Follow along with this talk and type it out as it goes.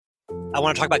I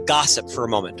want to talk about gossip for a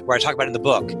moment, where I talk about it in the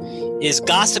book, is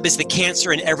gossip is the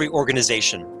cancer in every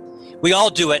organization. We all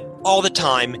do it all the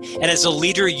time. And as a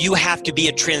leader, you have to be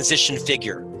a transition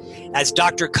figure. As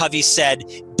Dr. Covey said,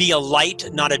 be a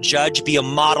light, not a judge. Be a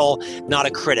model, not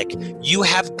a critic. You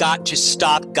have got to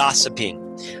stop gossiping.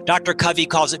 Dr. Covey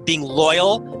calls it being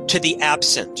loyal to the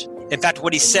absent. In fact,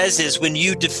 what he says is when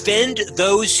you defend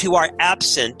those who are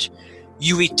absent,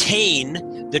 you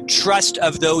retain the trust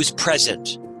of those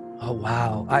present. Oh,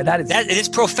 wow. That is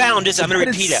profound. I'm going to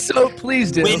repeat it. So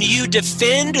please do. When you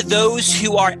defend those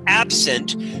who are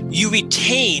absent, you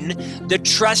retain the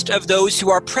trust of those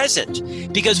who are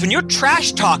present. Because when you're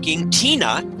trash talking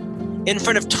Tina in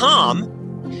front of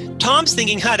Tom, Tom's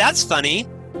thinking, that's funny.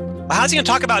 How's he going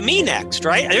to talk about me next,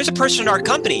 right? And there's a person in our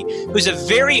company who's a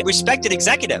very respected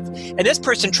executive, and this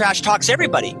person trash talks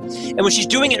everybody. And when she's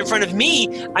doing it in front of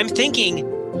me, I'm thinking,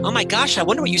 oh my gosh, I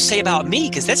wonder what you say about me,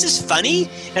 because this is funny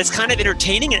and it's kind of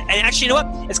entertaining. And actually, you know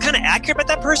what? It's kind of accurate about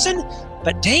that person,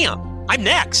 but damn, I'm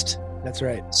next. That's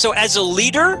right. So as a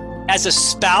leader, as a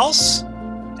spouse,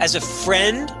 as a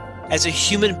friend, as a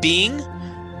human being,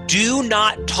 do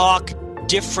not talk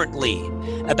differently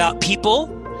about people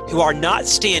who are not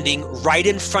standing right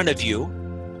in front of you.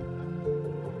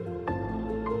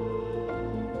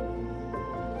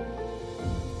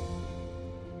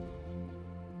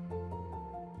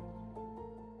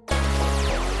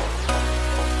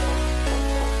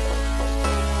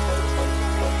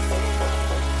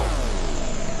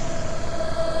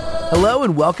 Hello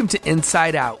and welcome to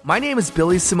Inside Out. My name is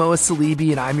Billy Samoa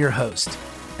Salibi and I'm your host.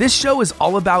 This show is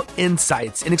all about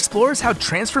insights and explores how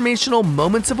transformational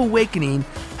moments of awakening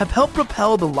have helped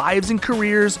propel the lives and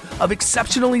careers of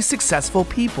exceptionally successful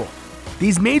people.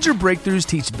 These major breakthroughs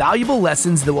teach valuable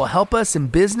lessons that will help us in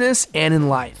business and in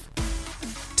life.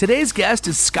 Today's guest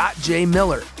is Scott J.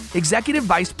 Miller, Executive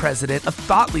Vice President of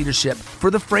Thought Leadership for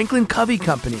the Franklin Covey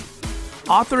Company,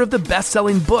 author of the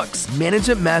best-selling books,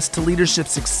 Management Mess to Leadership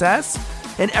Success,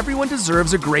 and Everyone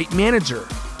Deserves a Great Manager,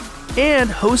 and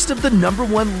host of the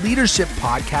 #1 leadership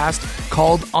podcast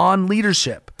called On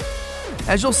Leadership.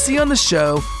 As you'll see on the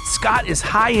show, Scott is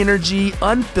high energy,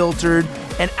 unfiltered,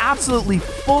 and absolutely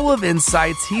full of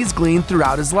insights he's gleaned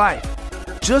throughout his life.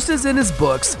 Just as in his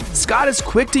books, Scott is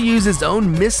quick to use his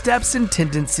own missteps and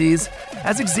tendencies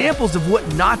as examples of what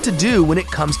not to do when it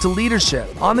comes to leadership.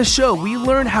 On the show, we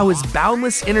learn how his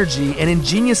boundless energy and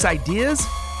ingenious ideas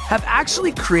have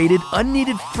actually created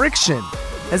unneeded friction,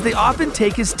 as they often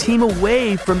take his team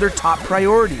away from their top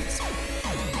priorities.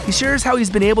 He shares how he's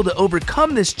been able to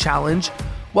overcome this challenge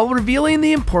while revealing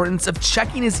the importance of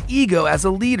checking his ego as a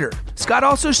leader. Scott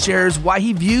also shares why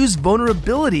he views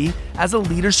vulnerability as a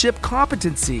leadership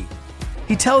competency.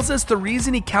 He tells us the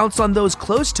reason he counts on those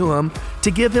close to him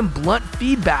to give him blunt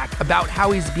feedback about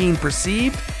how he's being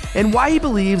perceived, and why he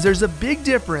believes there's a big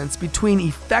difference between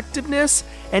effectiveness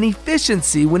and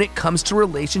efficiency when it comes to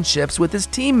relationships with his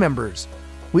team members.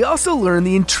 We also learn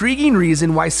the intriguing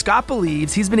reason why Scott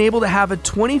believes he's been able to have a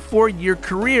 24-year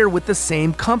career with the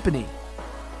same company.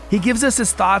 He gives us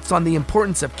his thoughts on the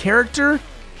importance of character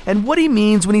and what he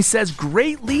means when he says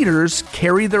great leaders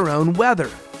carry their own weather.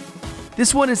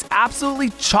 This one is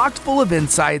absolutely chock full of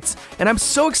insights, and I'm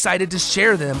so excited to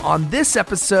share them on this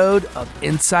episode of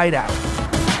Inside Out.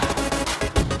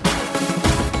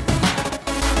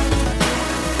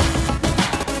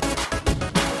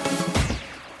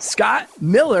 Scott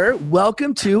Miller,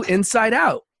 welcome to Inside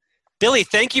Out. Billy,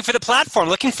 thank you for the platform.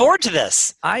 Looking forward to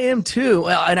this. I am too.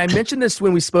 Well, and I mentioned this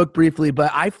when we spoke briefly, but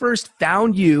I first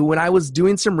found you when I was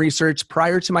doing some research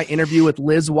prior to my interview with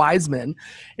Liz Wiseman.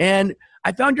 And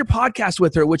I found your podcast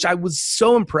with her, which I was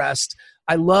so impressed.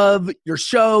 I love your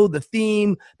show, the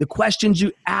theme, the questions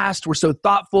you asked were so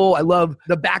thoughtful. I love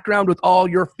the background with all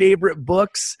your favorite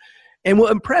books. And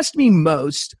what impressed me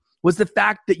most was the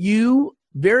fact that you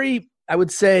I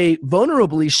would say,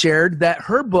 vulnerably shared that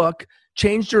her book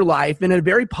changed your life in a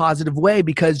very positive way,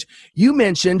 because you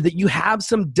mentioned that you have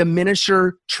some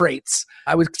diminisher traits.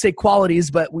 I would say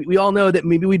qualities, but we all know that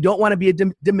maybe we don't want to be a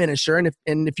diminisher.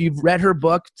 And if you've read her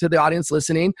book, to the audience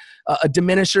listening, a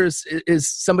diminisher is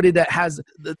somebody that has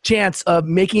the chance of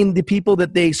making the people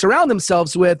that they surround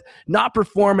themselves with not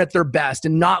perform at their best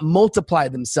and not multiply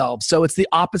themselves. So it's the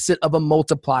opposite of a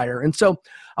multiplier. And so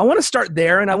I want to start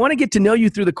there, and I want to get to know you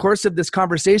through the course of this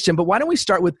conversation. But why don't we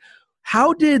start with,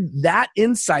 how did that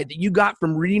insight that you got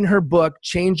from reading her book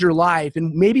change your life,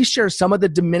 and maybe share some of the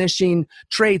diminishing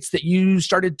traits that you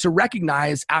started to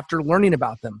recognize after learning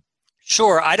about them?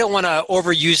 Sure. I don't want to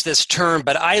overuse this term,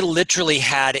 but I literally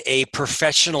had a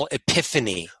professional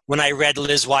epiphany when I read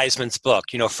Liz Wiseman's book.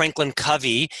 Franklin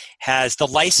Covey has the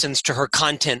license to her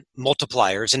content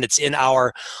multipliers, and it's in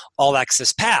our All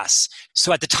Access Pass.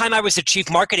 So at the time I was the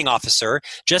chief marketing officer,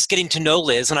 just getting to know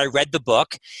Liz, and I read the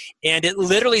book, and it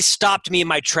literally stopped me in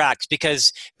my tracks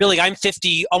because, Billy, I'm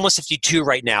 50, almost 52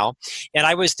 right now, and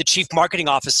I was the chief marketing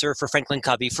officer for Franklin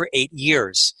Covey for 8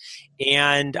 years.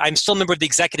 And I'm still a member of the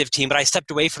executive team, but I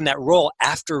stepped away from that role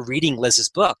after reading Liz's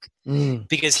book.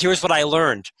 Because here's what I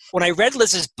learned. When I read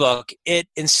Liz's book, it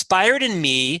inspired in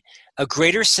me a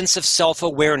greater sense of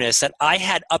self-awareness that I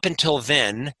had up until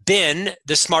then been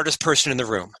the smartest person in the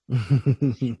room.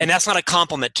 And that's not a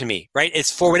compliment to me, right?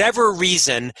 It's for whatever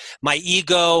reason, my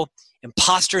ego,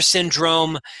 imposter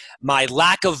syndrome, my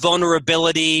lack of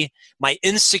vulnerability, my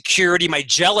insecurity, my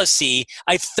jealousy,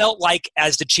 I felt like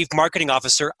as the chief marketing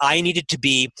officer, I needed to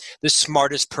be the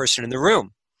smartest person in the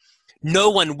room. No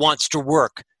one wants to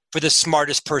work for the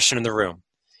smartest person in the room.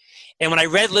 And when I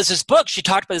read Liz's book, she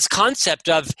talked about this concept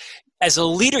of, as a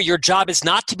leader, your job is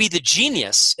not to be the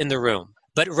genius in the room,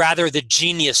 but rather the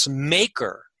genius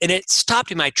maker. And it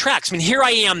stopped in my tracks. I mean, here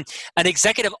I am, an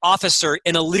executive officer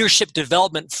in a leadership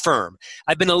development firm.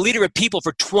 I've been a leader of people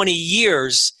for 20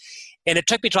 years, and it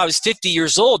took me till I was 50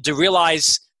 years old to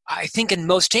realize, I think in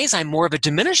most days, I'm more of a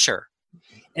diminisher.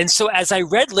 And so as I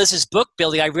read Liz's book,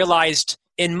 Billy, I realized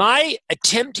in my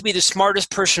attempt to be the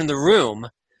smartest person in the room,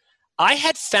 I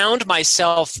had found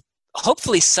myself,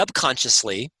 hopefully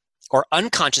subconsciously or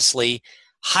unconsciously,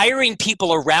 hiring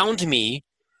people around me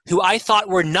who I thought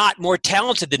were not more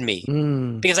talented than me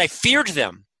because I feared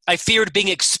them. I feared being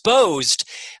exposed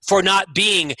for not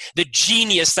being the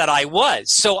genius that I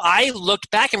was. So I looked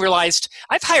back and realized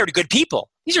I've hired good people.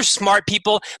 These are smart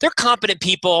people. They're competent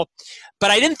people,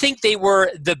 but I didn't think they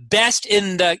were the best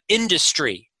in the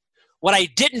industry. What I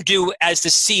didn't do as the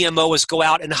CMO was go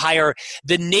out and hire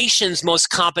the nation's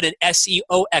most competent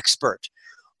SEO expert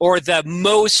or the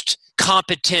most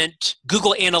competent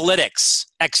Google Analytics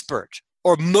expert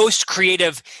or most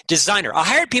creative designer. I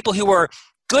hired people who were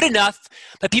good enough,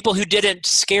 but people who didn't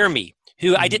scare me,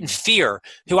 who I didn't fear,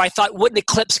 who I thought wouldn't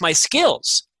eclipse my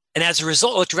skills. And as a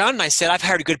result, I looked around and I said, I've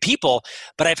hired good people,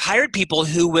 but I've hired people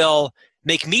who will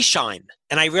make me shine.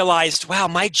 And I realized, wow,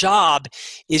 my job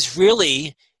is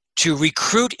really to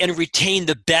recruit and retain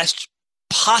the best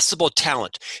possible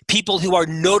talent, people who are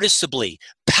noticeably,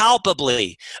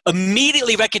 palpably,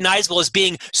 immediately recognizable as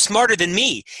being smarter than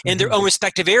me in their own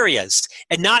respective areas,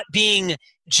 and not being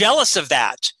jealous of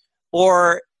that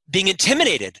or being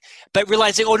intimidated, but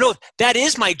realizing, oh no, that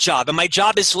is my job, and my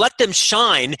job is to let them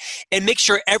shine and make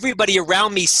sure everybody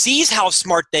around me sees how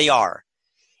smart they are.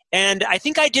 And I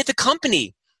think I did the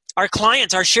company, our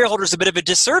clients, our shareholders, a bit of a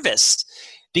disservice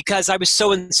because I was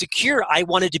so insecure. I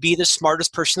wanted to be the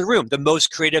smartest person in the room, the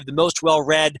most creative, the most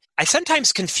well-read. I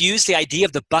sometimes confuse the idea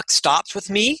of the buck stops with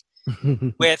me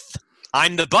with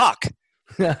I'm the buck.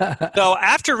 So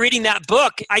after reading that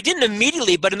book, I didn't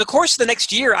immediately, but in the course of the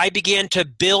next year, I began to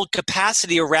build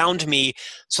capacity around me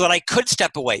so that I could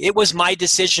step away. It was my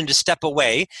decision to step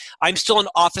away. I'm still an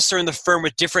officer in the firm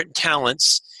with different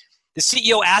talents. The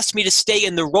CEO asked me to stay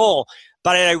in the role,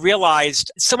 but I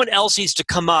realized someone else needs to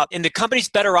come up, and the company's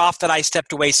better off that I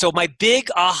stepped away. So my big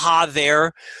aha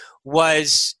there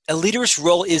was a leader's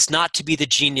role is not to be the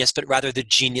genius, but rather the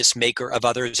genius maker of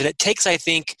others. And it takes, I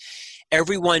think,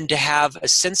 everyone to have a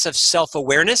sense of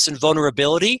self-awareness and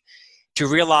vulnerability to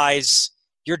realize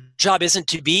your job isn't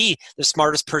to be the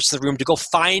smartest person in the room, to go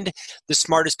find the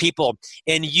smartest people.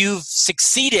 And you've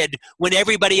succeeded when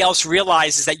everybody else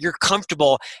realizes that you're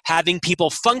comfortable having people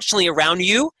functionally around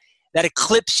you that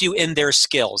eclipse you in their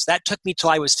skills. That took me till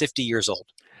I was 50 years old.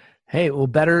 Hey, well,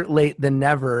 better late than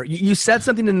never. You said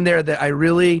something in there that I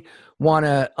really want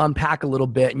to unpack a little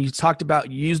bit. And you talked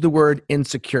about, you used the word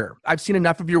insecure. I've seen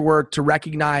enough of your work to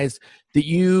recognize that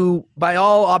you, by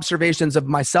all observations of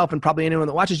myself and probably anyone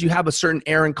that watches, you have a certain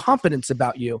air and confidence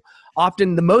about you.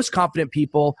 Often the most confident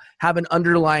people have an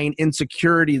underlying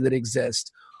insecurity that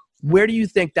exists. Where do you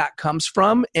think that comes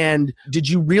from? And did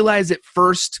you realize it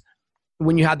first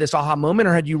when you had this aha moment,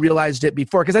 or had you realized it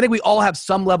before? Because I think we all have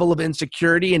some level of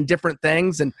insecurity in different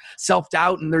things and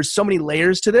self-doubt, and there's so many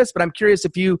layers to this, but I'm curious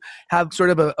if you have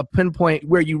sort of a pinpoint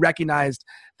where you recognized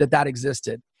that that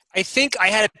existed. I think I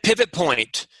had a pivot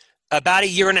point about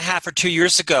 1.5 years or 2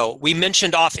 years ago. We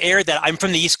mentioned off air that I'm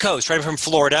from the East Coast, right? I'm from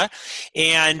Florida,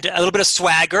 and a little bit of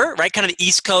swagger, right? Kind of the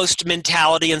East Coast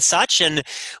mentality and such. And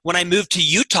when I moved to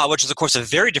Utah, which is of course a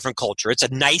very different culture, it's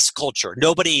a nice culture.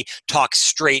 Nobody talks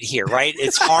straight here, right?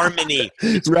 It's harmony.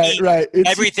 It's right. It's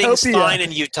everything's utopia. fine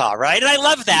in Utah, right? And I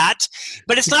love that,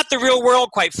 but it's not the real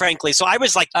world, quite frankly. So I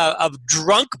was like a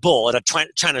drunk bull at a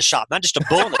China shop, not just a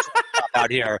bull in a China shop.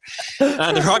 out here. There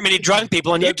aren't many drunk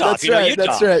people in Utah. That's right. Utah.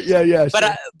 That's right. Yeah.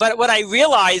 Sure. But what I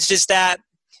realized is that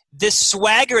this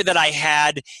swagger that I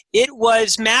had, it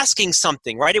was masking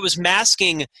something, right? It was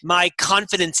masking my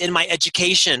confidence in my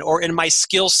education or in my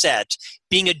skill set,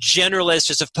 being a generalist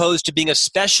as opposed to being a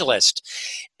specialist.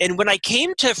 And when I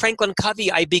came to Franklin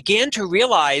Covey, I began to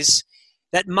realize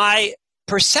that my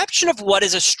perception of what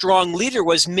is a strong leader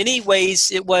was many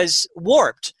ways it was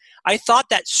warped. I thought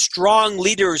that strong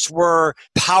leaders were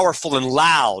powerful and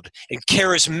loud and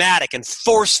charismatic and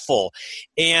forceful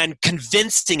and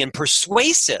convincing and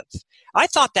persuasive. I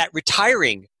thought that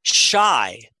retiring,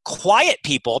 shy, quiet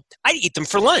people, I'd eat them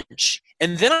for lunch.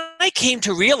 And then I came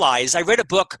to realize, I read a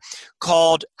book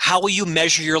called How Will You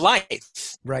Measure Your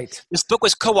Life? Right. This book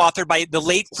was co-authored by the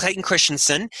late Clayton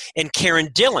Christensen and Karen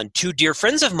Dillon, two dear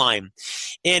friends of mine.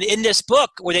 And in this book,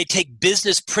 where they take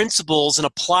business principles and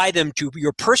apply them to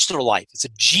your personal life, it's a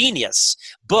genius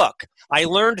book. I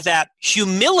learned that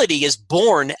humility is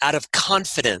born out of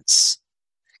confidence.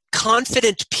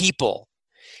 Confident people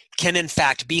can, in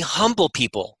fact, be humble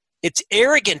people. It's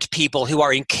arrogant people who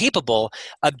are incapable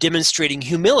of demonstrating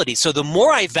humility. So the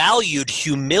more I valued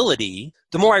humility,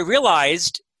 the more I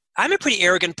realized I'm a pretty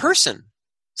arrogant person.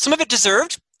 Some of it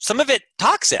deserved, some of it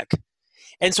toxic.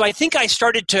 And so I think I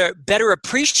started to better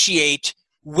appreciate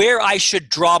where I should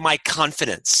draw my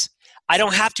confidence. I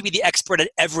don't have to be the expert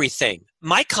at everything.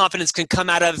 My confidence can come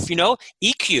out of,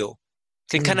 EQ,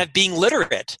 can kind of being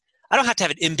literate. I don't have to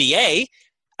have an MBA.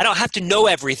 I don't have to know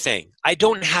everything. I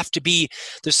don't have to be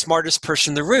the smartest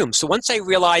person in the room. So once I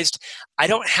realized I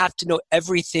don't have to know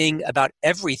everything about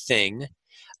everything,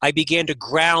 I began to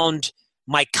ground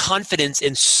my confidence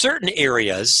in certain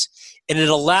areas, and it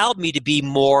allowed me to be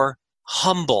more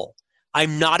humble.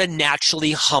 I'm not a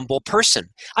naturally humble person.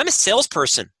 I'm a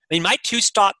salesperson. I mean, my two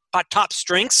top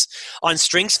strengths on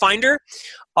StrengthsFinder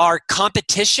are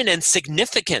competition and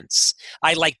significance.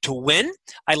 I like to win.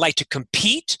 I like to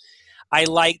compete. I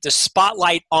like the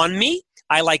spotlight on me.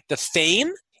 I like the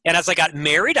fame. And as I got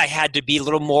married, I had to be a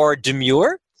little more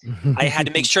demure. I had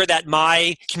to make sure that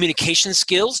my communication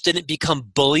skills didn't become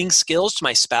bullying skills to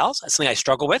my spouse. That's something I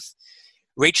struggle with.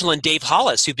 Rachel and Dave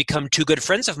Hollis, who've become two good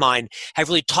friends of mine, have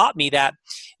really taught me that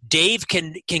Dave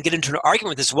can get into an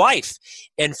argument with his wife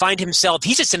and find himself,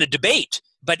 he's just in a debate,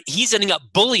 but he's ending up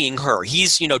bullying her.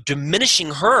 He's,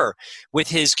 diminishing her with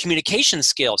his communication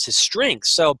skills, his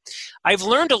strengths. So I've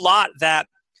learned a lot that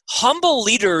humble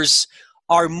leaders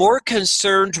are more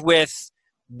concerned with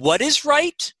what is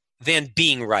right than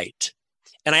being right.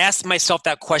 And I ask myself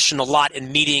that question a lot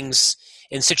in meetings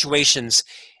and situations.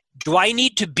 Do I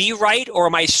need to be right, or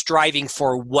am I striving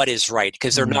for what is right?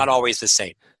 Because they're not always the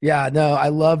same. Yeah, no, I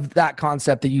love that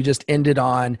concept that you just ended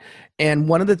on. And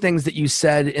one of the things that you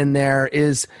said in there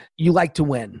is you like to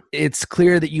win. It's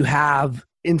clear that you have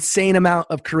insane amount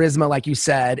of charisma, like you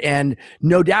said, and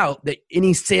no doubt that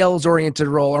any sales-oriented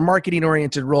role or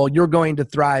marketing-oriented role, you're going to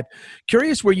thrive.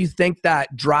 Curious where you think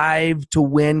that drive to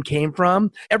win came from.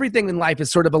 Everything in life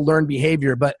is sort of a learned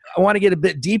behavior, but I want to get a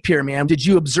bit deep here, man. Did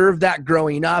you observe that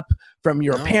growing up from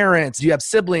your parents? Do you have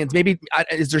siblings? Maybe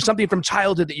is there something from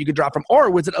childhood that you could draw from? Or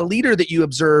was it a leader that you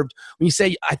observed when you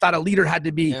say, I thought a leader had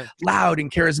to be loud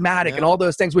and charismatic and all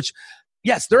those things, which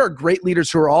yes, there are great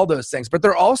leaders who are all those things, but there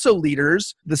are also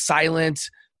leaders, the silent,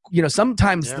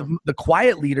 sometimes the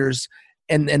quiet leaders,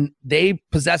 and they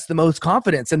possess the most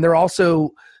confidence. And they're also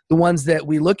the ones that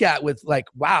we look at with like,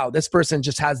 wow, this person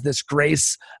just has this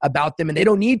grace about them and they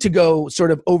don't need to go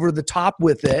sort of over the top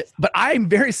with it. But I'm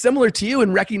very similar to you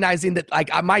in recognizing that like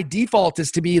my default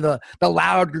is to be the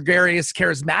loud, gregarious,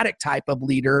 charismatic type of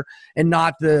leader and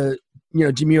not the,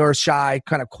 demure, shy,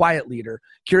 kind of quiet leader.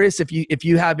 Curious if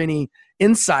you have any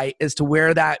insight as to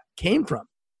where that came from.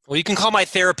 Well, you can call my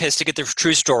therapist to get the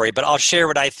true story, but I'll share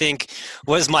what I think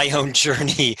was my own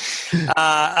journey. And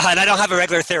I don't have a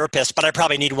regular therapist, but I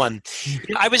probably need one.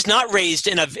 I was not raised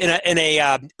in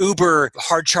a uber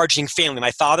hard-charging family.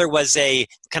 My father was a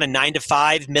kind of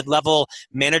 9-to-5 mid-level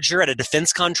manager at a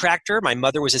defense contractor. My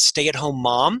mother was a stay-at-home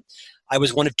mom. I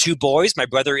was one of two boys. My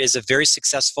brother is a very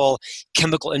successful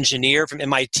chemical engineer from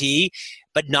MIT,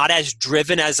 but not as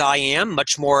driven as I am,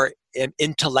 much more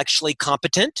intellectually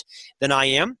competent than I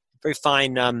am. Very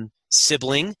fine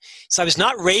sibling. So I was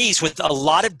not raised with a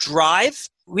lot of drive.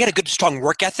 We had a good, strong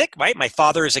work ethic, right? My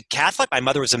father is a Catholic. My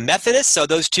mother was a Methodist. So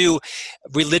those two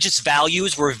religious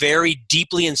values were very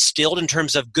deeply instilled in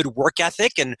terms of good work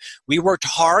ethic. And we worked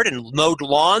hard and mowed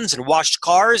lawns and washed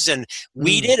cars and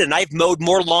weeded. And I've mowed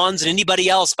more lawns than anybody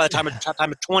else by the time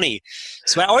of 20.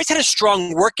 So I always had a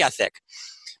strong work ethic.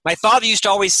 My father used to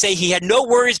always say he had no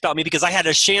worries about me because I had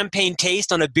a champagne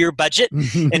taste on a beer budget,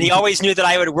 and he always knew that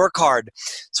I would work hard.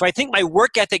 So I think my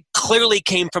work ethic clearly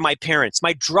came from my parents.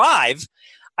 My drive,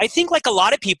 I think like a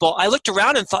lot of people, I looked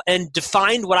around and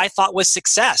defined what I thought was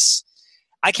success.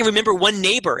 I can remember one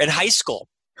neighbor in high school.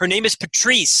 Her name is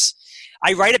Patrice.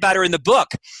 I write about her in the book,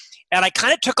 and I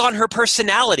kind of took on her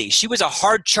personality. She was a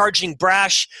hard-charging,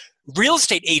 brash real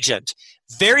estate agent,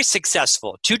 very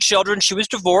successful. 2 children. She was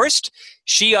divorced.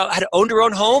 She had owned her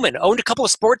own home and owned a couple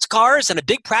of sports cars and a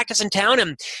big practice in town.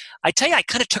 And I tell you, I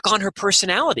kind of took on her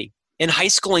personality in high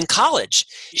school and college.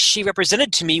 She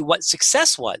represented to me what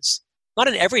success was. Not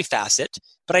in every facet,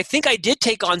 but I think I did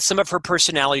take on some of her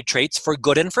personality traits for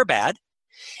good and for bad.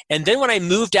 And then when I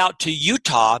moved out to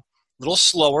Utah, a little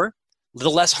slower, a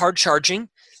little less hard charging, a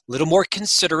little more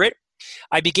considerate,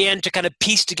 I began to kind of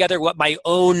piece together what my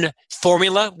own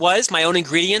formula was, my own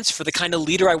ingredients for the kind of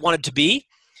leader I wanted to be.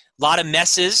 A lot of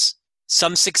messes,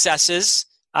 some successes.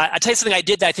 I'll tell you something I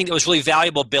did that I think that was really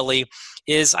valuable, Billy,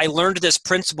 is I learned this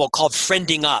principle called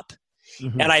friending up.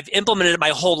 Mm-hmm. And I've implemented it my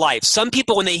whole life. Some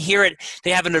people, when they hear it,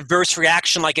 they have an adverse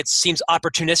reaction, like it seems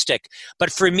opportunistic.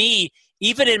 But for me,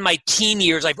 even in my teen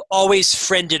years, I've always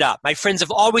friended up. My friends have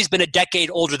always been a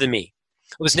decade older than me.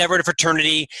 I was never in a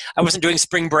fraternity. I wasn't doing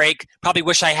spring break. Probably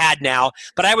wish I had now.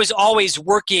 But I was always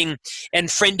working and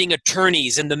friending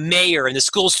attorneys and the mayor and the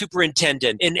school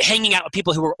superintendent and hanging out with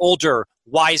people who were older,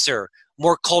 wiser,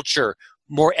 more culture,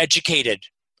 more educated,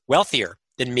 wealthier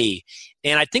than me.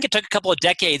 And I think it took a couple of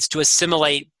decades to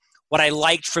assimilate what I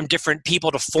liked from different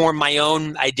people to form my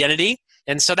own identity.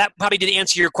 And so that probably didn't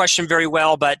answer your question very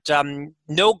well, but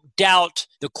no doubt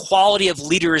the quality of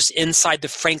leaders inside the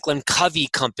Franklin Covey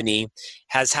Company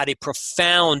has had a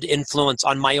profound influence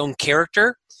on my own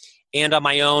character and on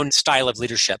my own style of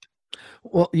leadership.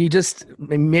 Well,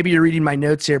 maybe you're reading my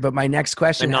notes here, but my next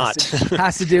question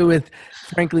has to do with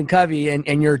Franklin Covey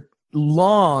and your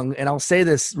long, and I'll say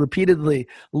this repeatedly,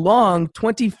 long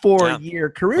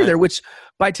 24-year career there, which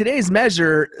by today's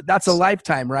measure, that's a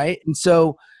lifetime, right? And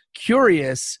so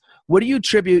curious, what do you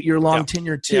attribute your long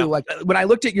tenure to? Yeah. Like when I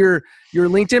looked at your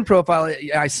LinkedIn profile,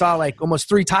 I saw like almost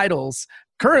 3 titles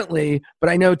currently, but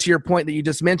I know to your point that you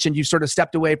just mentioned, you sort of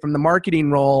stepped away from the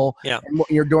marketing role and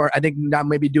you're doing, I think now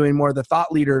maybe doing more of the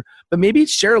thought leader, but maybe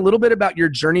share a little bit about your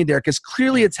journey there, because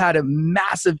clearly it's had a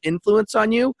massive influence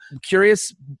on you. I'm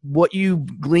curious what you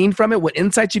gleaned from it, what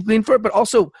insights you gleaned from it, but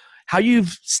also how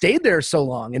you've stayed there so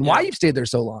long and why you've stayed there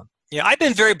so long. Yeah, I've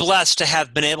been very blessed to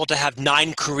have been able to have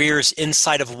 9 careers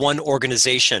inside of one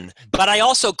organization. But I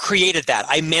also created that.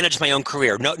 I managed my own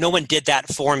career. No one did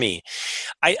that for me.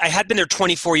 I had been there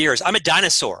 24 years. I'm a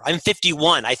dinosaur. I'm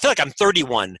 51. I feel like I'm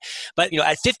 31. But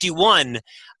at 51,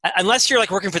 unless you're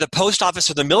like working for the post office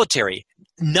or the military,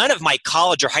 none of my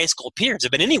college or high school peers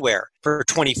have been anywhere for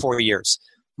 24 years.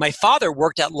 My father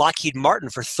worked at Lockheed Martin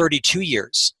for 32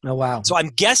 years. Oh, wow. So I'm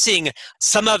guessing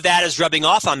some of that is rubbing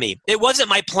off on me. It wasn't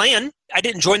my plan. I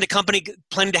didn't join the company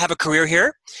planning to have a career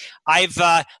here. I've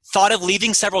thought of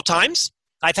leaving several times.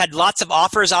 I've had lots of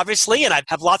offers, obviously, and I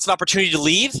have lots of opportunity to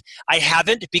leave. I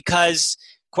haven't because,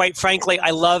 quite frankly,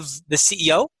 I love the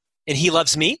CEO and he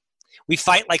loves me. We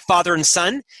fight like father and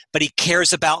son, but he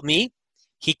cares about me.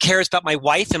 He cares about my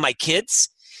wife and my kids.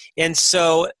 And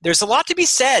so there's a lot to be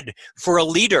said for a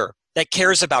leader that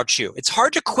cares about you. It's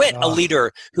hard to quit a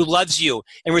leader who loves you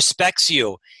and respects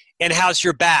you and has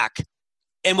your back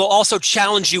and will also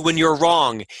challenge you when you're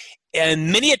wrong.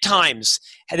 And many a times,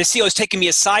 the CEO has taken me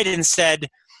aside and said,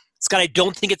 Scott, I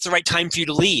don't think it's the right time for you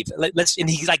to leave. And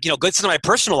he's like, go into my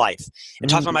personal life and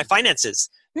talk about my finances.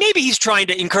 Maybe he's trying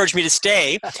to encourage me to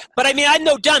stay, but I'm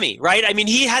no dummy, right?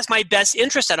 He has my best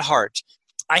interest at heart.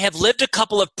 I have lived a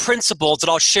couple of principles that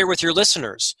I'll share with your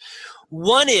listeners.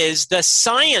 One is the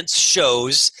science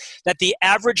shows that the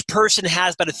average person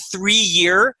has about a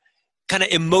 3-year kind of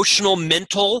emotional,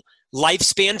 mental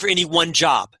lifespan for any one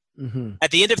job. Mm-hmm.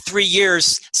 At the end of 3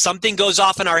 years, something goes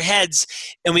off in our heads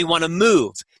and we want to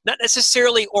move. Not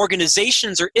necessarily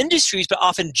organizations or industries, but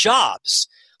often jobs.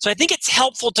 So I think it's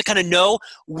helpful to kind of know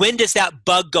when does that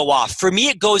bug go off. For me,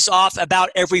 it goes off about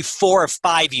every 4 or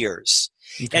 5 years.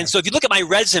 Okay. And so if you look at my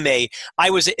resume, I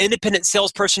was an independent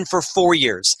salesperson for 4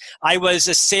 years. I was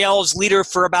a sales leader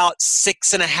for about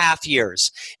 6.5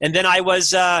 years. And then I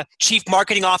was a chief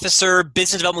marketing officer,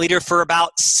 business development leader for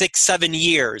about 6-7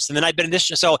 years. And then I've been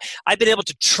able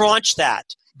to tranche that.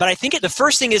 But I think the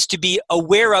first thing is to be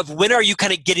aware of when are you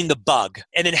kind of getting the bug?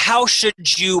 And then how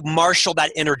should you marshal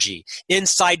that energy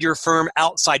inside your firm,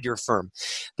 outside your firm?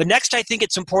 The next, I think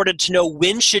it's important to know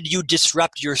when should you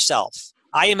disrupt yourself.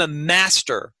 I am a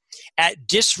master at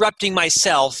disrupting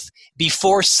myself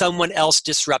before someone else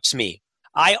disrupts me.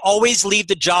 I always leave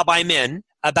the job I'm in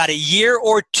about a year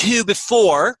or two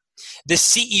before the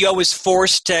CEO is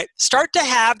forced to start to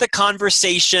have the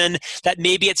conversation that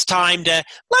maybe it's time to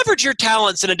leverage your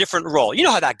talents in a different role. You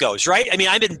know how that goes, right? I mean,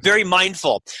 I've been very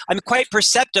mindful. I'm quite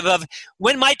perceptive of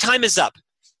when my time is up,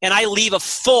 and I leave a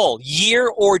full year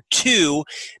or two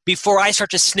before I start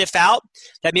to sniff out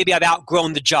that maybe I've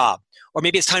outgrown the job, or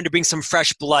maybe it's time to bring some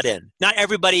fresh blood in. Not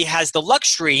everybody has the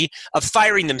luxury of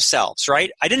firing themselves,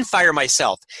 right? I didn't fire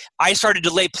myself. I started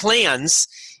to lay plans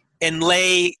and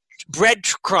lay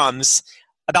breadcrumbs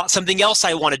about something else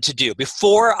I wanted to do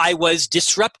before I was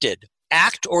disrupted.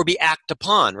 Act or be acted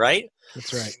upon, right?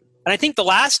 That's right. And I think the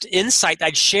last insight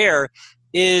I'd share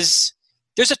is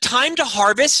there's a time to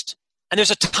harvest and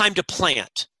there's a time to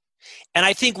plant. And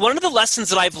I think one of the lessons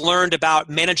that I've learned about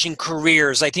managing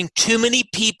careers, I think too many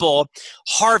people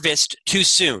harvest too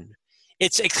soon.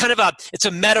 It's kind of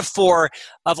a metaphor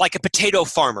of like a potato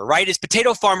farmer, right? As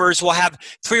potato farmers will have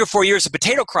 3 or 4 years of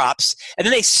potato crops, and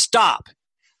then they stop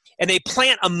and they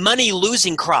plant a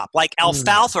money-losing crop like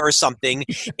alfalfa or something,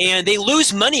 and they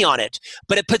lose money on it,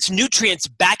 but it puts nutrients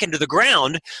back into the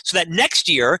ground so that next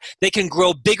year they can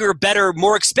grow bigger, better,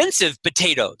 more expensive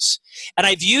potatoes. And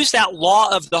I've used that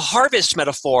law of the harvest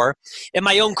metaphor in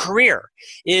my own career,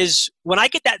 is when I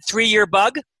get that 3-year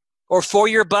bug or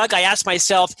 4-year bug, I ask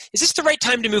myself, is this the right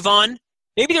time to move on?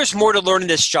 Maybe there's more to learn in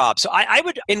this job. So I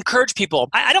would encourage people,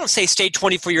 I don't say stay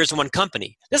 24 years in one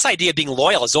company. This idea of being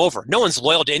loyal is over. No one's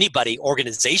loyal to anybody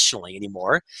organizationally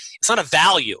anymore. It's not a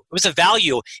value. It was a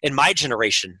value in my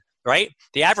generation, right?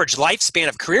 The average lifespan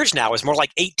of careers now is more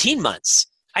like 18 months.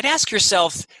 I'd ask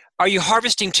yourself, are you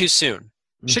harvesting too soon?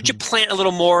 Should you plant a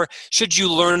little more? Should you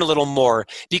learn a little more?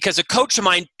 Because a coach of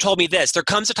mine told me this, there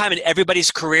comes a time in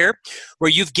everybody's career where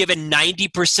you've given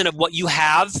 90% of what you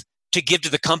have to give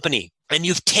to the company. And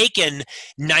you've taken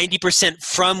 90%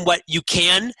 from what you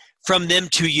can from them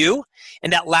to you.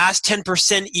 And that last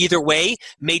 10% either way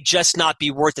may just not be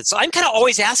worth it. So I'm kind of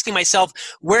always asking myself,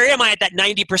 where am I at that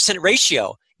 90%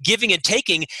 ratio? Giving and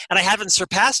taking, and I haven't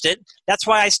surpassed it. That's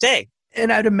why I stay.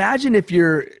 And I'd imagine if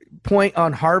your point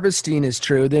on harvesting is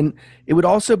true, then it would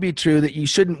also be true that you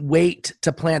shouldn't wait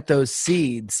to plant those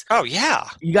seeds. Oh, yeah.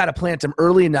 You got to plant them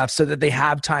early enough so that they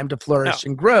have time to flourish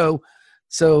and grow.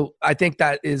 So I think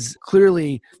that is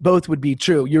clearly both would be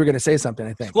true. You were going to say something,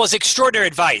 I think. Well, it's extraordinary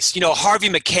advice. You know, Harvey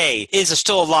Mackay is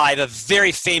still alive, a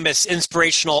very famous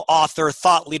inspirational author,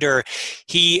 thought leader.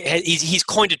 He's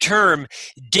coined a term,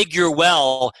 dig your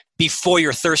well before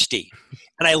you're thirsty.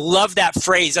 And I love that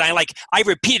phrase. And I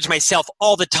repeat it to myself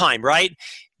all the time, right?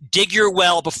 Dig your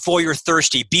well before you're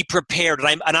thirsty. Be prepared.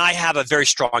 And I have a very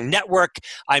strong network.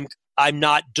 I'm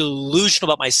not delusional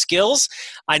about my skills.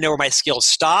 I know where my skills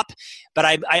stop. But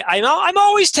I'm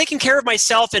always taking care of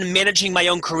myself and managing my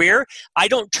own career. I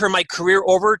don't turn my career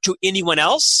over to anyone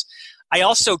else. I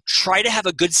also try to have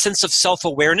a good sense of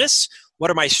self-awareness.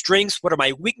 What are my strengths? What are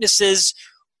my weaknesses?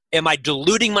 Am I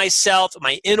deluding myself? Am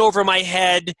I in over my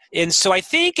head? And so I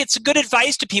think it's good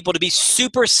advice to people to be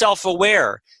super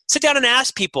self-aware. Sit down and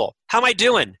ask people, how am I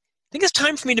doing? Think it's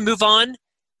time for me to move on?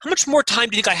 How much more time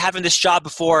do you think I have in this job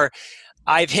before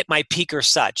I've hit my peak or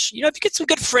such? You know, if you get some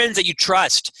good friends that you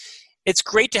trust, it's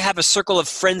great to have a circle of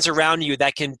friends around you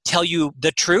that can tell you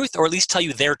the truth, or at least tell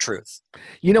you their truth.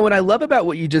 You know, what I love about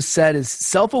what you just said is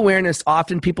self-awareness.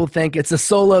 Often people think it's a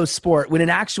solo sport, when in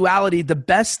actuality, the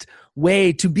best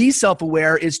way to be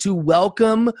self-aware is to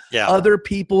welcome other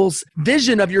people's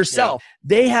vision of yourself.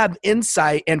 They have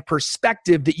insight and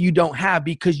perspective that you don't have,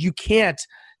 because you can't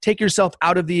take yourself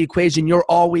out of the equation. You're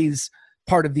always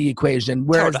part of the equation,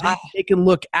 whereas they can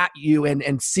look at you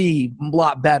and see a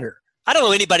lot better. I don't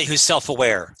know anybody who's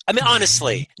self-aware. I mean,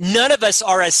 honestly, none of us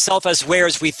are as self-aware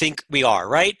as we think we are,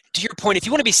 right? To your point, if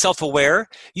you want to be self-aware,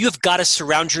 you have got to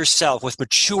surround yourself with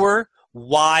mature,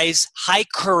 wise, high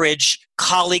courage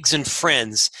colleagues and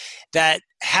friends that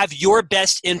have your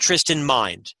best interest in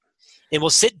mind and will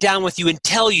sit down with you and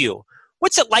tell you,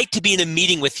 what's it like to be in a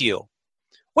meeting with you?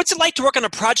 What's it like to work on a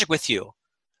project with you?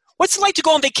 What's it like to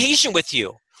go on vacation with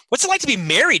you? What's it like to be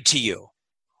married to you?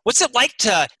 What's it like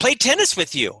to play tennis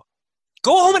with you?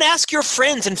 Go home and ask your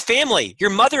friends and family, your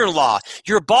mother-in-law,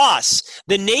 your boss,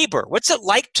 the neighbor, what's it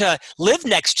like to live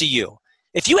next to you?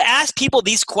 If you ask people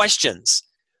these questions,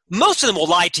 most of them will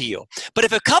lie to you. But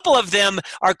if a couple of them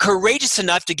are courageous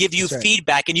enough to give you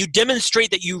feedback and you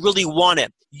demonstrate that you really want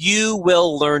it, you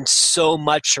will learn so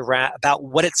much about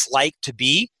what it's like to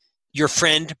be your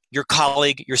friend, your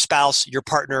colleague, your spouse, your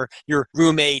partner, your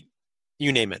roommate,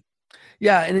 you name it.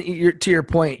 Yeah, and to your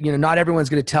point, you know, not everyone's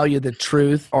going to tell you the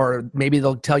truth, or maybe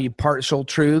they'll tell you partial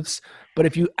truths. But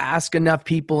if you ask enough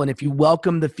people and if you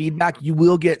welcome the feedback, you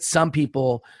will get some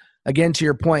people, again, to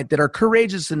your point, that are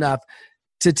courageous enough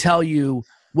to tell you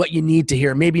what you need to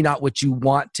hear, maybe not what you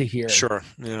want to hear. Sure.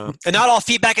 Yeah. And not all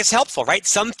feedback is helpful, right?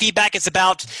 Some feedback is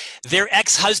about their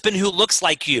ex-husband who looks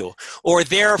like you, or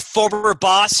their former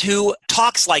boss who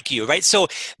talks like you, right? So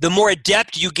the more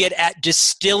adept you get at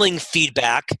distilling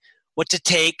feedback, what to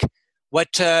take, what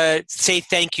to say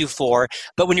thank you for.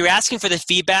 But when you're asking for the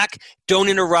feedback, don't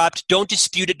interrupt, don't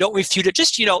dispute it, don't refute it.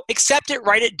 Just, accept it,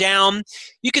 write it down.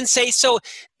 You can say, so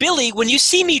Billy, when you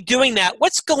see me doing that,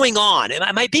 what's going on?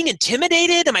 Am I being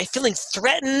intimidated? Am I feeling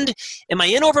threatened? Am I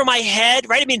in over my head,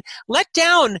 right? I mean, let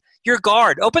down your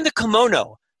guard, open the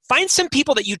kimono, find some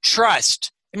people that you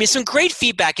trust. I mean, some great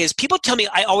feedback is people tell me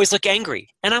I always look angry.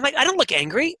 And I'm like, I don't look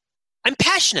angry. I'm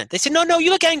passionate. They say, no, you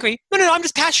look angry. No, I'm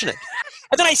just passionate.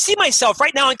 And then I see myself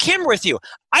right now on camera with you.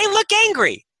 I look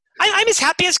angry. I'm as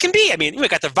happy as can be. I mean, we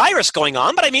got the virus going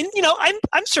on, but I mean,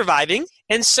 I'm surviving.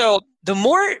 And so the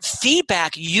more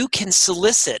feedback you can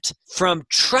solicit from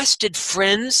trusted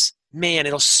friends, man,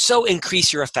 it'll so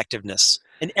increase your effectiveness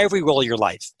in every role of your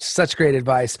life. Such great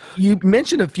advice. You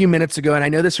mentioned a few minutes ago, and I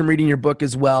know this from reading your book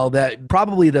as well, that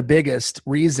probably the biggest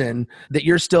reason that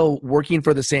you're still working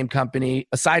for the same company,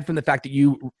 aside from the fact that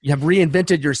you have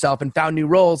reinvented yourself and found new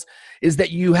roles, is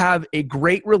that you have a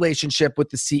great relationship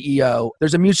with the CEO.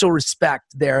 There's a mutual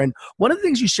respect there. And one of the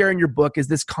things you share in your book is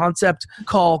this concept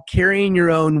called carrying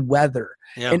your own weather.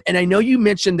 Yeah. And I know you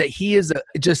mentioned that he is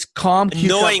just calm.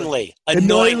 Annoyingly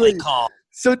calm.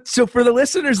 So for the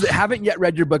listeners that haven't yet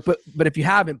read your book, but if you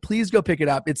haven't, please go pick it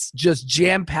up. It's just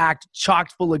jam-packed,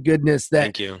 chock full of goodness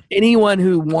that anyone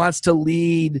who wants to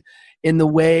lead in the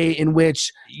way in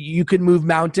which you can move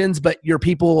mountains, but your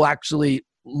people will actually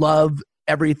love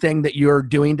everything that you're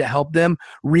doing to help them,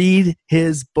 read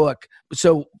his book.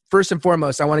 So first and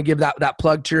foremost, I want to give that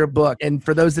plug to your book. And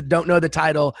for those that don't know the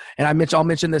title, and I'll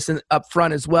mention this up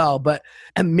front as well, but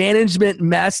A Management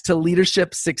Mess to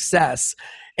Leadership Success.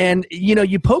 And,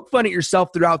 you poke fun at yourself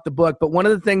throughout the book, but one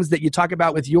of the things that you talk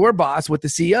about with your boss, with the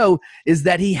CEO, is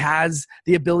that he has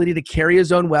the ability to carry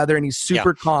his own weather and he's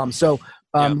super calm. So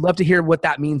love to hear what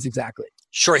that means exactly.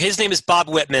 Sure. His name is Bob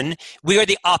Whitman. We are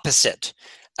the opposite.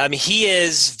 He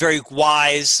is very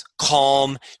wise,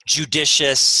 calm,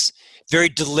 judicious, very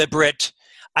deliberate.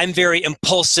 I'm very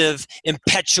impulsive,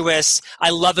 impetuous. I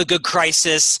love a good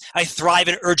crisis. I thrive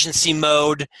in urgency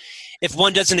mode. If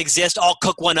one doesn't exist, I'll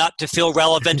cook one up to feel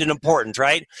relevant and important,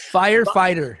 right?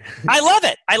 Firefighter. I love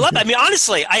it. I mean,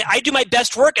 honestly, I do my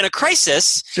best work in a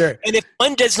crisis. Sure. And if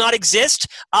one does not exist,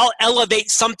 I'll elevate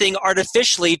something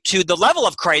artificially to the level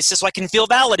of crisis so I can feel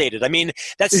validated. I mean,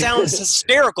 that sounds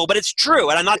hysterical, but it's true.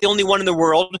 And I'm not the only one in the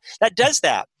world that does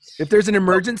that. If there's an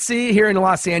emergency here in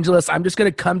Los Angeles, I'm just going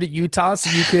to come to Utah so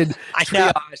you could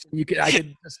triage. I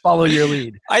could just follow your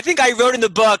lead. I think I wrote in the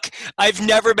book, I've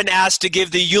never been asked to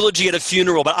give the eulogy at a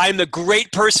funeral, but I'm the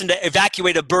great person to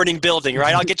evacuate a burning building,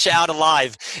 right? I'll get you out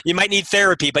alive. You might need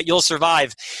therapy, but you'll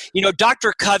survive.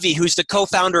 Dr. Covey, who's the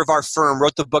co-founder of our firm,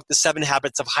 wrote the book, The 7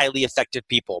 Habits of Highly Effective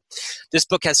People. This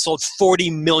book has sold 40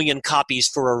 million copies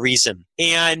for a reason.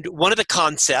 And one of the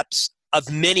concepts of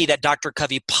many that Dr.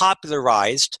 Covey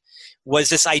popularized was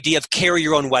this idea of carry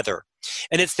your own weather.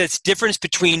 And it's this difference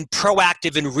between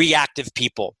proactive and reactive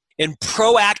people. And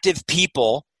proactive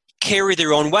people carry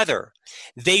their own weather.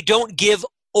 They don't give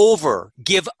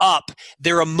up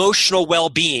their emotional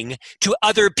well-being to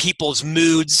other people's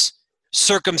moods,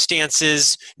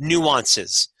 circumstances,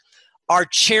 nuances. Our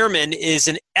chairman is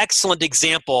an excellent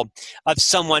example of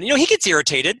someone, he gets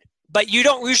irritated, but you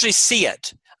don't usually see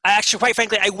it. Actually, quite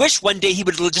frankly, I wish one day he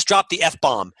would just drop the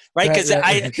F-bomb, right?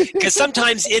 Because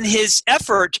sometimes in his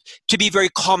effort to be very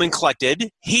calm and collected,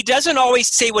 he doesn't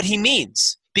always say what he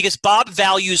means because Bob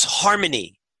values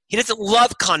harmony. He doesn't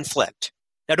love conflict.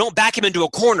 Now, don't back him into a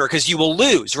corner because you will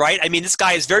lose, right? I mean, this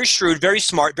guy is very shrewd, very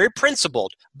smart, very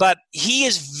principled, but he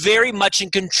is very much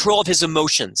in control of his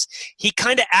emotions. He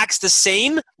kind of acts the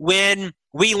same when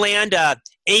we land a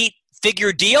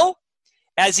 8-figure deal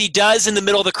as he does in the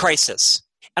middle of the crisis.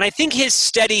 And I think his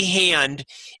steady hand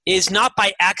is not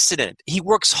by accident. He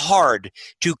works hard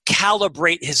to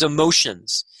calibrate his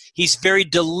emotions. He's very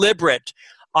deliberate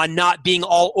on not being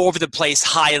all over the place,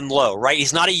 high and low, right?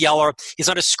 He's not a yeller. He's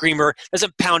not a screamer.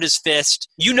 Doesn't pound his fist.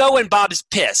 You know when Bob is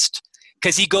pissed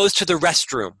because he goes to the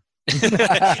restroom.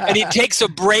 And he takes a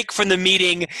break from the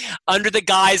meeting under the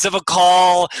guise of a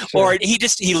call, or he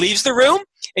leaves the room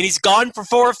and he's gone for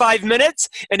 4 or 5 minutes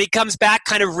and he comes back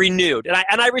kind of renewed.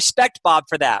 And I respect Bob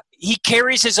for that. He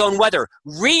carries his own weather.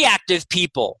 Reactive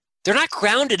people, they're not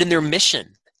grounded in their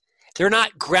mission. They're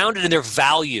not grounded in their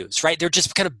values, right? They're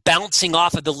just kind of bouncing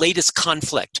off of the latest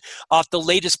conflict, off the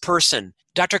latest person.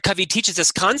 Dr. Covey teaches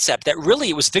this concept that really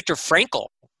it was Viktor Frankl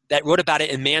that wrote about it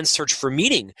in Man's Search for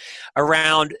Meaning,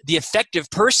 around the effective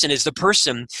person is the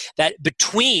person that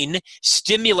between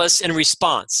stimulus and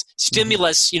response,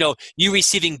 stimulus, you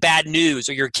receiving bad news,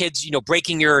 or your kids,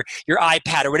 breaking your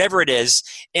iPad or whatever it is,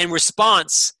 and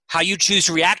response, how you choose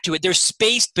to react to it, there's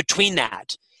space between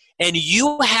that. And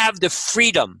you have the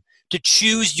freedom to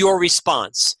choose your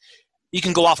response. You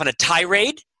can go off on a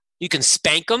tirade, you can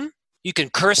spank them, you can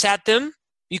curse at them,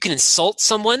 you can insult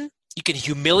someone, you can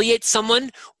humiliate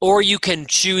someone, or you can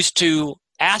choose to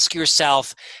ask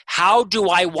yourself, how do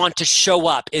I want to show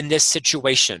up in this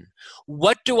situation?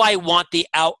 What do I want the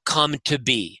outcome to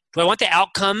be? Do I want the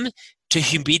outcome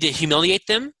to be to humiliate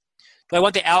them? Do I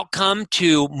want the outcome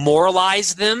to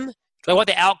moralize them? Do I want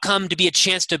the outcome to be a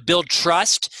chance to build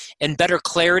trust and better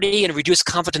clarity and reduce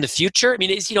conflict in the future? I mean,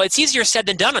 it's easier said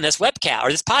than done on this webcast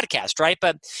or this podcast, right?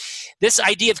 But this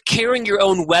idea of carrying your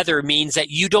own weather means that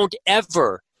you don't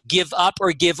ever give up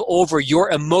or give over your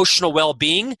emotional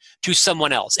well-being to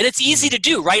someone else. And it's easy to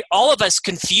do, right? All of us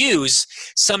confuse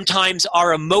sometimes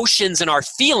our emotions and our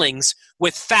feelings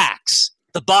with facts.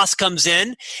 The boss comes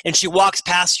in and she walks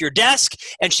past your desk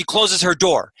and she closes her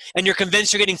door and you're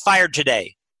convinced you're getting fired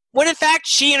today. When in fact,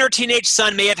 she and her teenage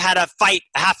son may have had a fight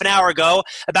half an hour ago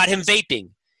about him vaping.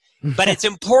 But it's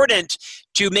important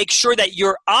to make sure that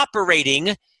you're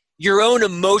operating your own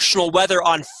emotional weather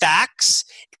on facts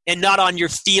and not on your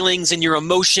feelings and your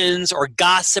emotions or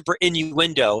gossip or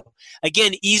innuendo.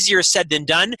 Again, easier said than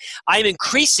done. I'm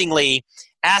increasingly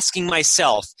asking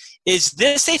myself, is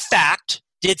this a fact?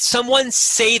 Did someone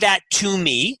say that to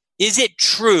me? Is it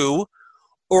true?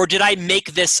 Or did I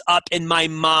make this up in my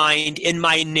mind, in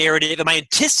my narrative? Am I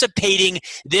anticipating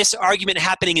this argument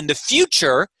happening in the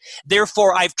future?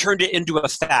 Therefore, I've turned it into a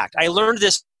fact. I learned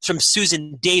this from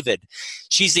Susan David.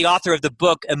 She's the author of the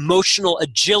book Emotional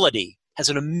Agility. Has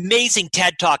an amazing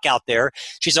TED Talk out there.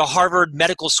 She's a Harvard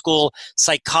Medical School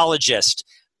psychologist.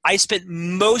 I spent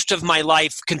most of my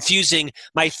life confusing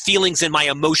my feelings and my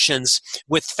emotions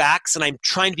with facts, and I'm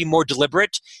trying to be more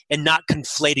deliberate and not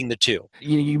conflating the two.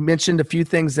 You mentioned a few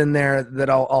things in there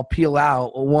that I'll peel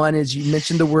out. One is you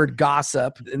mentioned the word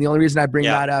gossip, and the only reason I bring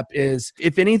that up is,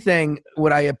 if anything,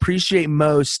 what I appreciate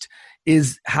most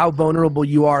is how vulnerable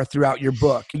you are throughout your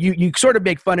book. You sort of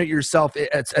make fun of yourself,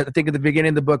 I think at the beginning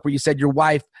of the book, where you said your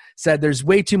wife said there's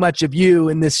way too much of you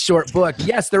in this short book.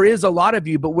 Yes, there is a lot of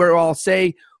you, but where I'll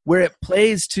say where it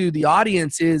plays to the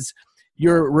audience is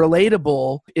you're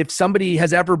relatable. If somebody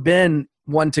has ever been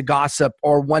one to gossip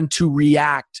or one to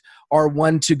react or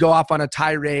one to go off on a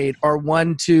tirade or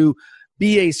one to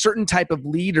be a certain type of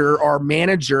leader or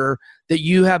manager that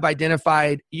you have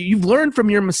identified, you've learned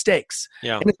from your mistakes.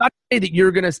 Yeah. And it's not to say that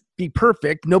you're going to be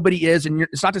perfect. Nobody is. And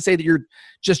it's not to say that you're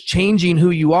just changing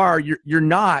who you are. You're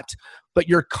not, but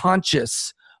you're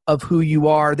conscious of who you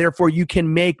are. Therefore, you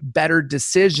can make better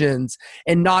decisions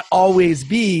and not always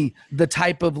be the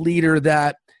type of leader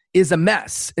that is a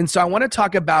mess. And so I want to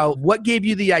talk about what gave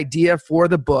you the idea for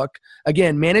the book.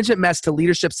 Again, Management Mess to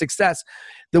Leadership Success.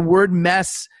 The word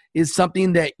mess is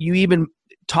something that you even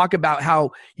talk about how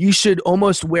you should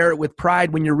almost wear it with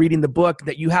pride when you're reading the book,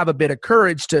 that you have a bit of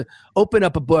courage to open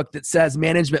up a book that says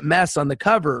Management Mess on the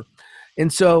cover.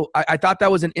 And so I thought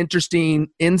that was an interesting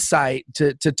insight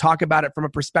to talk about it from a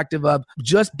perspective of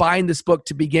just buying this book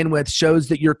to begin with shows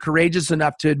that you're courageous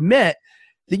enough to admit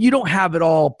that you don't have it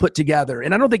all put together.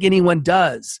 And I don't think anyone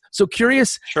does. So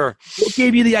curious, Sure. What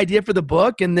gave you the idea for the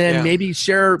book? And then maybe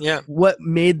share what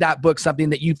made that book something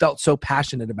that you felt so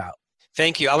passionate about.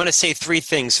 Thank you. I want to say three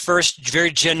things. First,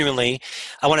 very genuinely,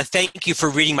 I want to thank you for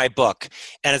reading my book.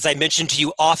 And as I mentioned to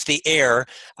you off the air,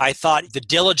 I thought the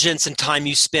diligence and time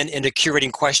you spent into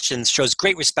curating questions shows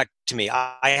great respect to me.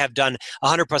 I have done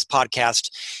 100 plus podcasts,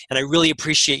 and I really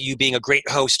appreciate you being a great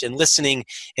host and listening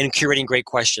and curating great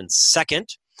questions. Second,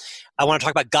 I want to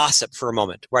talk about gossip for a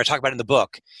moment, where I talk about it in the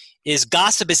book.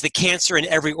 Gossip is the cancer in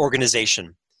every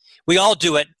organization. We all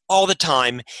do it all the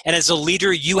time, and as a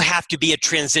leader, you have to be a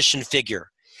transition figure.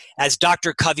 As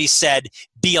Dr. Covey said,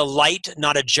 be a light,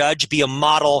 not a judge. Be a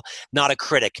model, not a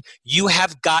critic. You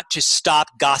have got to stop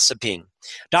gossiping.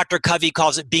 Dr. Covey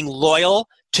calls it being loyal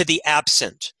to the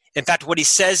absent. In fact, what he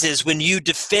says is when you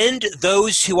defend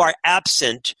those who are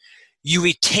absent, you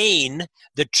retain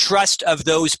the trust of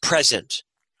those present.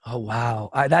 Oh,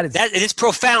 wow. It is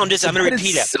profound. I'm going to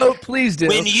repeat it. So please do.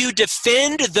 When you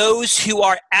defend those who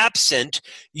are absent,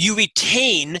 you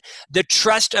retain the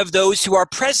trust of those who are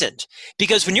present.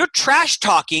 Because when you're trash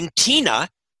talking Tina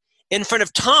in front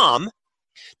of Tom,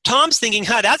 Tom's thinking,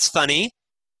 that's funny.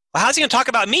 Well, how's he going to talk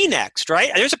about me next,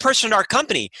 right? There's a person in our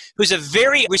company who's a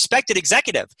very respected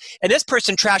executive, and this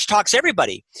person trash talks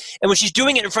everybody. And when she's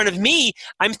doing it in front of me,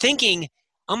 I'm thinking,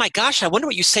 oh my gosh, I wonder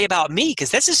what you say about me,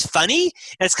 because this is funny,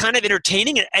 and it's kind of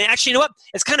entertaining. And actually, you know what?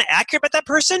 It's kind of accurate about that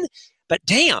person, but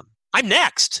damn, I'm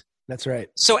next. That's right.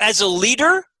 So as a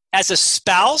leader, as a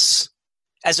spouse,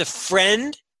 as a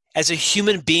friend, as a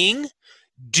human being,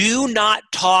 do not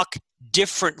talk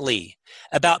differently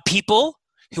about people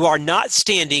who are not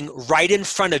standing right in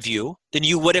front of you than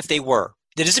you would if they were.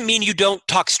 That doesn't mean you don't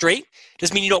talk straight. It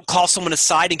doesn't mean you don't call someone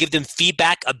aside and give them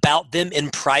feedback about them in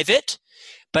private.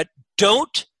 But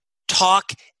don't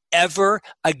talk ever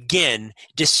again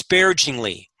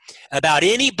disparagingly about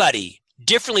anybody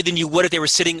differently than you would if they were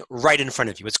sitting right in front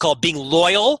of you. It's called being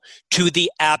loyal to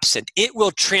the absent. It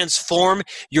will transform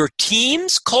your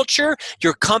team's culture,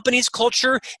 your company's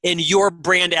culture, and your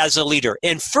brand as a leader.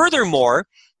 And furthermore,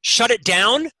 shut it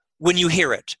down when you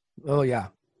hear it. Oh, yeah.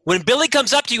 When Billy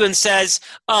comes up to you and says,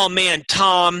 oh man,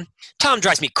 Tom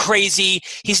drives me crazy.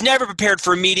 He's never prepared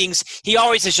for meetings. He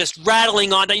always is just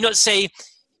rattling on. Say,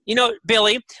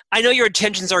 Billy, I know your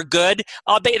intentions are good.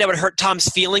 I'll bet you that would hurt Tom's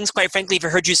feelings, quite frankly, if I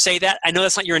heard you say that. I know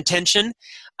that's not your intention.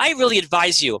 I really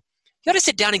advise you ought to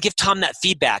sit down and give Tom that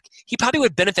feedback. He probably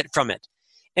would benefit from it.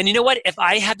 And you know what? If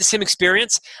I had the same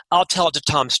experience, I'll tell it to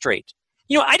Tom straight.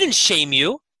 I didn't shame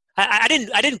you. I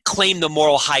didn't claim the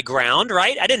moral high ground,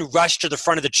 right? I didn't rush to the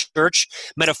front of the church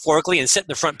metaphorically and sit in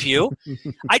the front pew.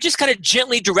 I just kind of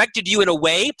gently directed you in a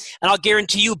way, and I'll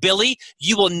guarantee you, Billy,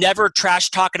 you will never trash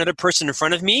talk another person in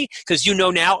front of me because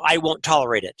now I won't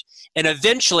tolerate it. And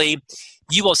eventually,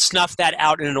 you will snuff that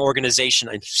out in an organization.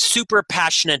 I'm super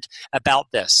passionate about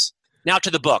this. Now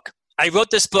to the book. I wrote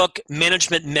this book,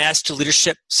 Management Mess to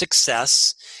Leadership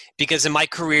Success, because in my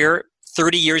career,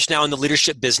 30 years now in the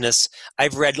leadership business,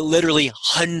 I've read literally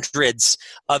hundreds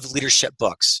of leadership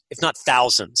books, if not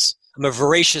thousands. I'm a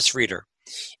voracious reader.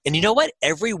 And you know what?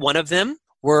 Every one of them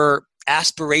were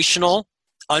aspirational,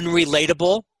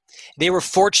 unrelatable. They were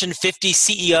Fortune 50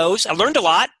 CEOs. I learned a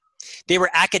lot. They were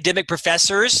academic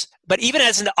professors. But even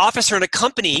as an officer in a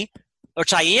company,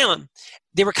 which I am,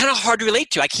 they were kind of hard to relate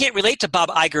to. I can't relate to Bob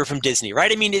Iger from Disney,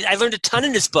 right? I mean, I learned a ton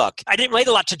in his book. I didn't relate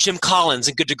a lot to Jim Collins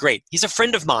in Good to Great. He's a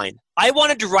friend of mine. I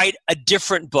wanted to write a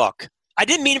different book. I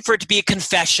didn't mean for it to be a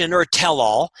confession or a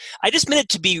tell-all. I just meant it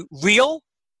to be real,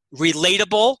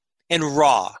 relatable, and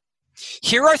raw.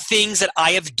 Here are things that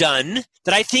I have done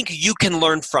that I think you can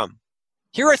learn from.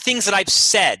 Here are things that I've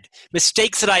said,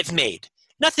 mistakes that I've made.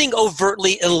 Nothing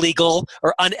overtly illegal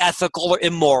or unethical or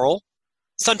immoral.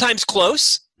 Sometimes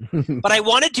close. But I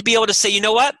wanted to be able to say, you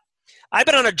know what? I've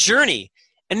been on a journey,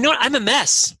 and you know what? I'm a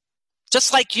mess,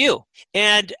 just like you.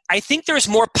 And I think there's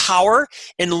more power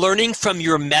in learning from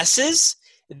your messes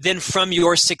than from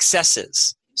your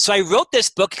successes. So I wrote this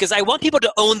book because I want people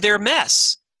to own their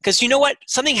mess. Because you know what?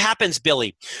 Something happens,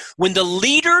 Billy. When the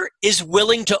leader is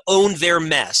willing to own their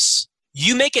mess,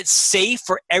 you make it safe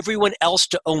for everyone else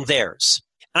to own theirs.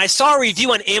 And I saw a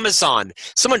review on Amazon.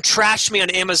 Someone trashed me on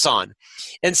Amazon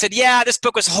and said, yeah, this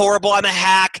book was horrible. I'm a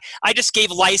hack. I just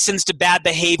gave license to bad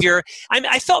behavior.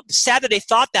 I felt sad that they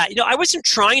thought that. I wasn't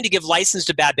trying to give license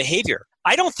to bad behavior.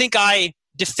 I don't think I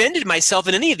defended myself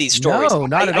in any of these stories. No,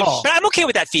 not at all. But I'm okay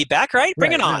with that feedback, right?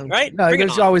 Bring it on, right? No,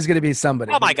 there's always going to be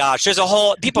somebody. Oh my gosh,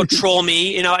 people troll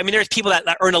me. There's people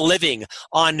that earn a living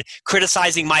on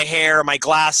criticizing my hair, my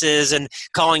glasses, and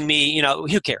calling me,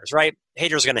 who cares, right?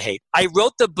 Haters are going to hate. I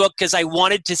wrote the book because I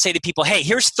wanted to say to people, hey,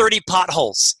 here's 30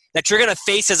 potholes that you're going to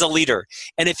face as a leader.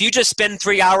 And if you just spend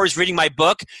 3 hours reading my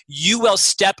book, you will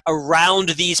step around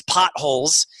these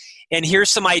potholes. And here's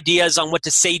some ideas on what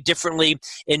to say differently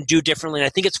and do differently. And I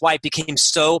think it's why it became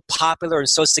so popular and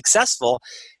so successful,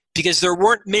 because there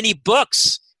weren't many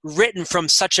books written from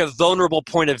such a vulnerable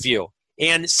point of view.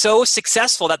 And so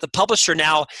successful that the publisher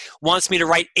now wants me to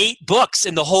write 8 books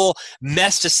in the whole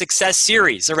Mess to Success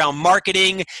series around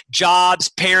marketing, jobs,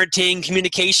 parenting,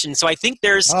 communication. So I think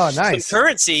there's some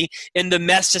currency in the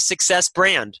Mess to Success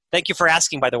brand. Thank you for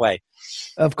asking, by the way.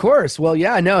 Of course. Well,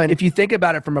 yeah, I know. And if you think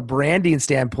about it from a branding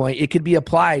standpoint, it could be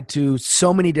applied to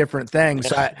so many different things.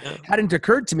 So it hadn't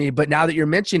occurred to me, but now that you're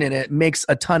mentioning it, it makes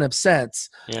a ton of sense.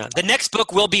 Yeah. The next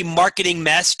book will be Marketing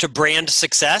Mess to Brand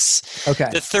Success. Okay.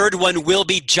 The third one will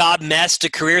be Job Mess to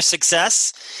Career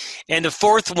Success. And the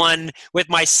fourth one with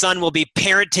my son will be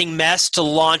Parenting Mess to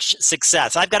Launch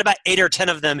Success. I've got about 8 or 10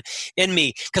 of them in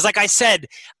me. Because like I said,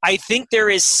 I think there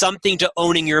is something to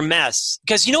owning your mess.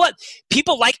 Because you know what?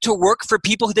 People like to work for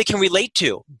people who they can relate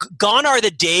to. Gone are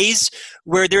the days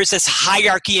where there's this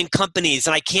hierarchy in companies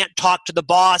and I can't talk to the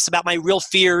boss about my real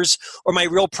fears or my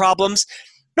real problems.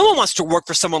 No one wants to work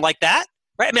for someone like that.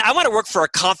 right? I mean, I want to work for a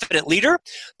confident leader,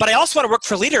 but I also want to work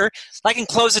for a leader that I can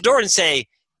close the door and say,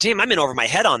 damn, I'm in over my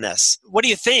head on this. What do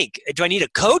you think? Do I need a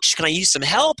coach? Can I use some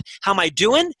help? How am I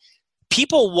doing?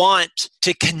 People want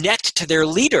to connect to their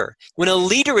leader. When a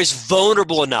leader is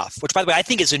vulnerable enough, which by the way, I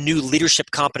think is a new leadership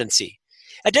competency.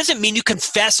 It doesn't mean you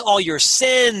confess all your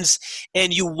sins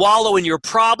and you wallow in your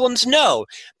problems. No,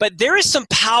 but there is some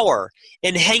power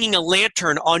in hanging a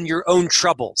lantern on your own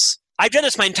troubles. I've done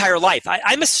this my entire life.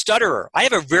 I'm a stutterer. I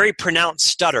have a very pronounced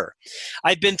stutter.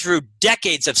 I've been through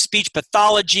decades of speech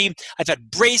pathology. I've had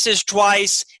braces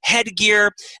twice,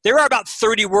 headgear. There are about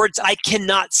 30 words I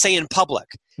cannot say in public.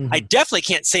 I definitely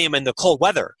can't say them in the cold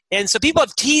weather. And so people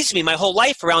have teased me my whole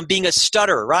life around being a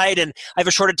stutterer, right? And I have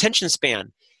a short attention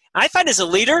span. I find as a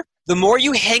leader, the more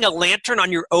you hang a lantern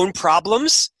on your own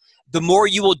problems, the more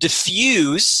you will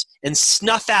diffuse and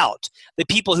snuff out the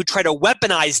people who try to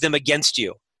weaponize them against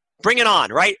you. Bring it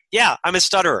on, right? Yeah, I'm a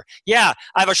stutterer. Yeah,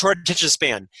 I have a short attention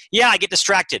span. Yeah, I get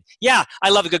distracted. Yeah, I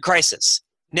love a good crisis.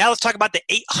 Now let's talk about the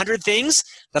 800 things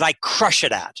that I crush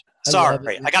it at.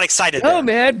 Sorry, I got excited there. Oh,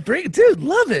 man. Dude,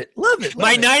 love it.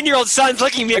 My 9-year-old son's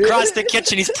looking at me across the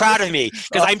kitchen. He's proud of me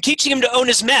because I'm teaching him to own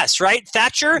his mess, right?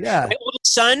 Thatcher, my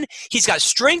oldest son, he's got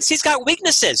strengths, he's got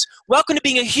weaknesses. Welcome to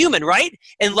being a human, right?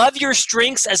 And love your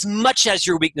strengths as much as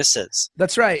your weaknesses.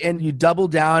 That's right. And you double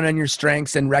down on your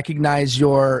strengths and recognize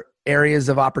your areas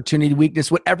of opportunity,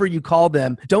 weakness, whatever you call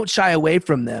them. Don't shy away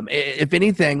from them. If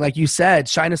anything, like you said,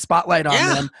 shine a spotlight on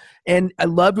them. And I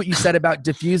loved what you said about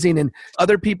diffusing, and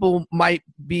other people might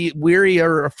be weary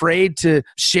or afraid to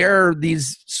share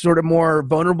these sort of more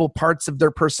vulnerable parts of their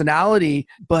personality,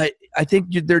 but I think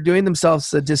they're doing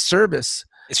themselves a disservice.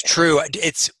 It's true.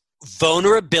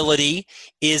 Vulnerability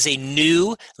is a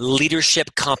new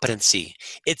leadership competency.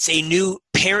 It's a new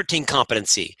parenting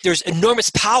competency. There's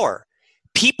enormous power.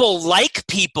 People like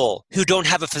people who don't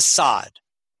have a facade,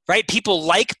 right? People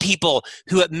like people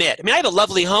who admit. I mean, I have a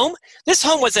lovely home. This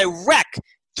home was a wreck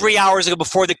 3 hours ago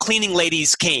before the cleaning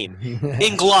ladies came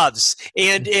in gloves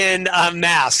and in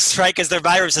masks, right? Because their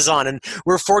virus is on. And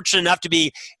we're fortunate enough to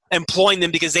be employing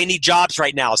them because they need jobs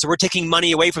right now. So we're taking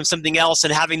money away from something else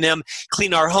and having them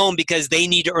clean our home because they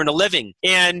need to earn a living.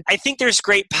 And I think there's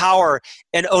great power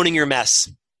in owning your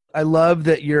mess. I love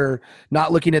that you're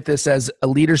not looking at this as a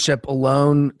leadership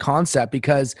alone concept,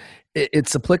 because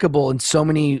it's applicable in so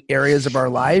many areas of our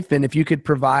life. And if you could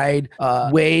provide a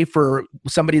way for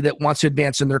somebody that wants to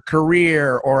advance in their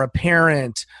career, or a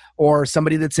parent, or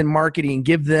somebody that's in marketing,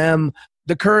 give them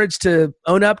the courage to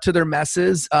own up to their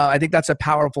messes. I think that's a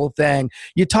powerful thing.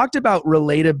 You talked about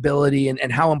relatability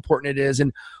and how important it is.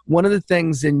 And one of the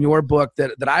things in your book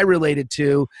that I related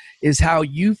to is how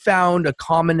you found a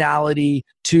commonality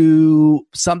to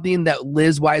something that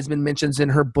Liz Wiseman mentions in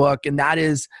her book. And that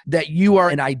is that you are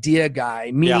an idea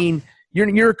guy, meaning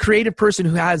you're a creative person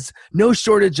who has no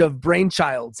shortage of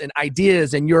brainchilds and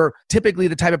ideas. And you're typically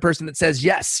the type of person that says,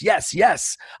 yes, yes,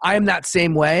 yes. I am that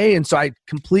same way. And so I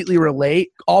completely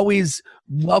relate. Always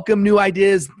welcome new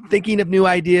ideas, thinking of new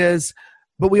ideas.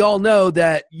 But we all know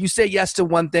that you say yes to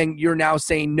one thing, you're now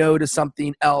saying no to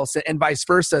something else, and vice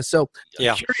versa. So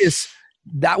I'm curious,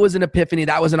 that was an epiphany.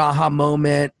 That was an aha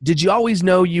moment. Did you always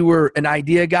know you were an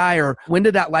idea guy, or when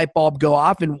did that light bulb go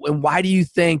off? And why do you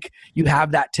think you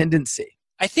have that tendency?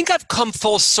 I think I've come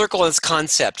full circle in this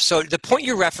concept. So the point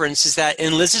you reference is that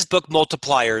in Liz's book,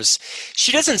 Multipliers,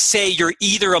 she doesn't say you're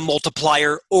either a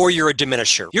multiplier or you're a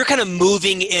diminisher. You're kind of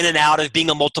moving in and out of being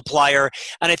a multiplier.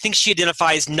 And I think she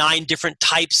identifies 9 different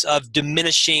types of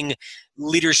diminishing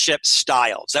leadership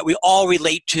styles that we all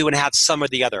relate to and have some or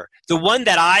the other. The one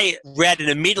that I read and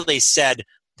immediately said,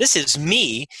 this is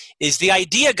me, is the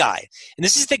idea guy. And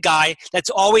this is the guy that's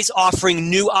always offering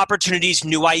new opportunities,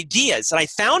 new ideas. And I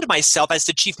found myself as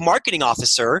the chief marketing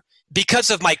officer because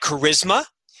of my charisma,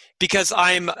 because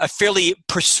I'm a fairly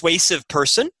persuasive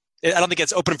person. I don't think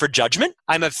it's open for judgment.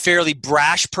 I'm a fairly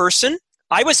brash person.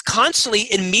 I was constantly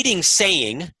in meetings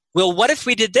saying, well, what if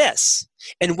we did this?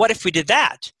 And what if we did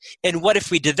that? And what if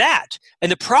we did that?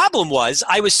 And the problem was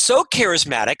I was so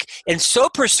charismatic and so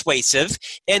persuasive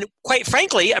and, quite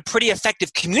frankly, a pretty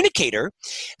effective communicator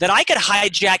that I could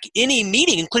hijack any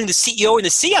meeting, including the CEO and the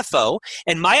CFO,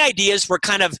 and my ideas were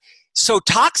kind of so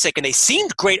toxic and they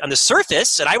seemed great on the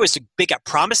surface, and I was big at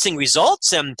promising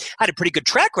results and had a pretty good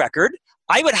track record.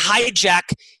 I would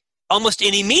hijack almost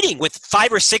any meeting with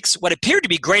 5 or 6 what appeared to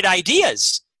be great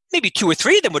ideas. Maybe 2 or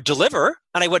 3 of them would deliver,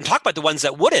 and I wouldn't talk about the ones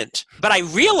that wouldn't. But I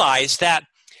realized that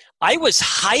I was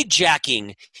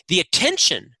hijacking the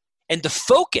attention and the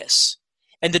focus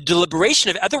and the deliberation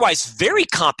of otherwise very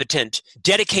competent,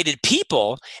 dedicated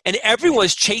people, and everyone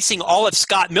was chasing all of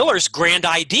Scott Miller's grand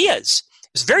ideas.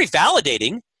 was very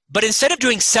validating. But instead of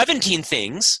doing 17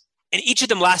 things and each of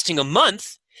them lasting a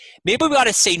month, maybe we ought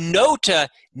to say no to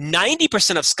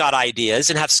 90% of Scott ideas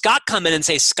and have Scott come in and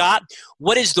say, Scott,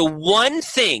 what is the one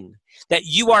thing that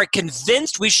you are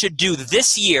convinced we should do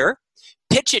this year?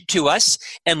 Pitch it to us,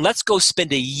 and let's go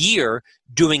spend a year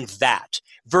doing that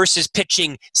versus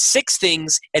pitching 6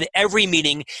 things in every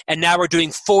meeting, and now we're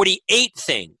doing 48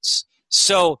 things.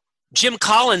 So Jim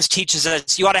Collins teaches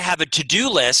us you ought to have a to-do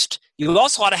list. You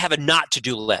also ought to have a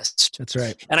not-to-do list. That's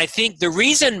right. And I think the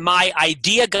reason my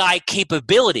idea guy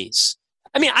capabilities,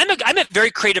 I'm a very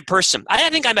creative person. I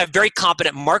think I'm a very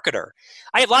competent marketer.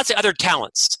 I have lots of other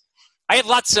talents. I have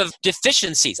lots of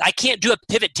deficiencies. I can't do a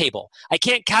pivot table. I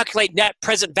can't calculate net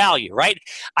present value, right?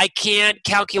 I can't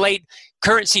calculate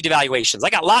currency devaluations. I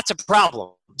got lots of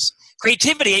problems.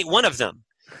 Creativity ain't one of them.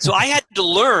 So I had to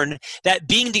learn that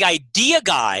being the idea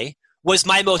guy was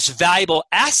my most valuable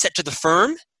asset to the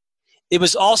firm. It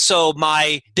was also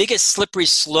my biggest slippery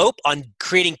slope on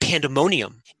creating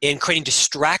pandemonium and creating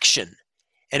distraction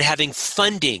and having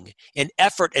funding and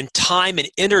effort and time and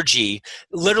energy,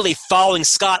 literally following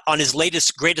Scott on his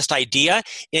latest, greatest idea,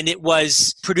 and it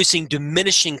was producing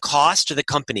diminishing cost to the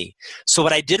company. So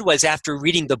what I did was, after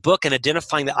reading the book and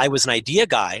identifying that I was an idea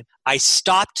guy, I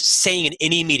stopped saying in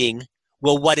any meeting,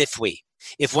 well, what if we?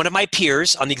 If one of my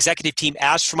peers on the executive team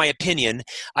asked for my opinion,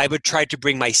 I would try to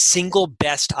bring my single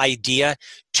best idea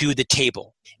to the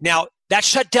table. Now, that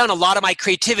shut down a lot of my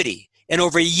creativity. And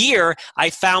over a year, I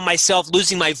found myself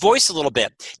losing my voice a little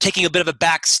bit, taking a bit of a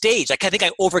backstage. I think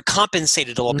I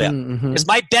overcompensated a little bit. Because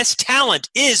my best talent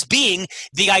is being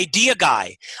the idea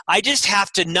guy. I just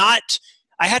have to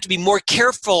I have to be more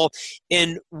careful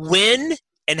in when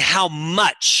and how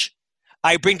much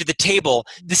I bring to the table.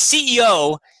 The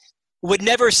CEO would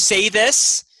never say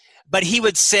this, but he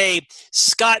would say,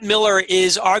 Scott Miller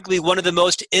is arguably one of the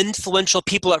most influential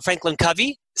people at Franklin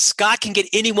Covey. Scott can get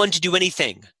anyone to do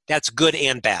anything. That's good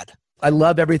and bad. I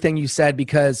love everything you said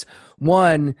because,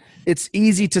 one, it's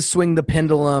easy to swing the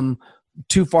pendulum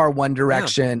too far one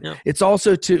direction. Yeah. It's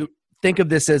also to think of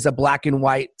this as a black and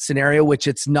white scenario, which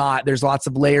it's not. There's lots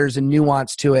of layers and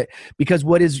nuance to it, because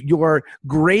what is your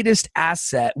greatest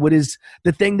asset, what is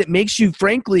the thing that makes you,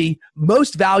 frankly,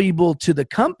 most valuable to the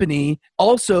company,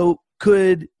 also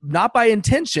could, not by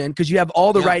intention, because you have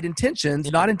all the right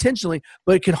intentions, not intentionally,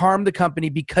 but it could harm the company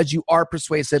because you are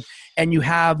persuasive and you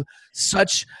have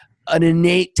such an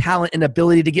innate talent and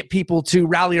ability to get people to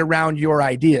rally around your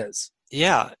ideas.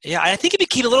 Yeah. I think it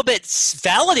became a little bit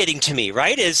validating to me,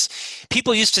 right? As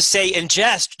people used to say in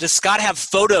jest, does Scott have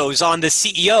photos on the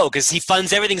CEO because he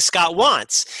funds everything Scott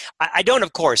wants? I don't,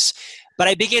 of course. But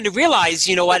I began to realize,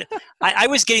 you know what, I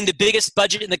was getting the biggest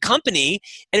budget in the company,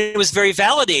 and it was very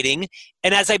validating.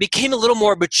 And as I became a little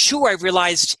more mature, I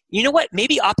realized, you know what,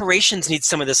 maybe operations needs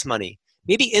some of this money.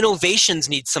 Maybe innovations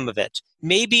need some of it.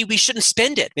 Maybe we shouldn't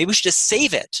spend it. Maybe we should just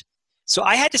save it. So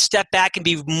I had to step back and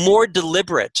be more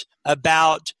deliberate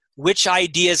about which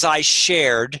ideas I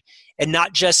shared and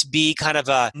not just be kind of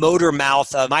a motor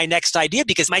mouth of my next idea,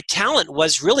 because my talent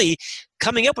was really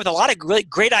coming up with a lot of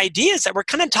great ideas that were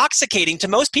kind of intoxicating to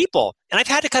most people. And I've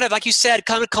had to kind of, like you said,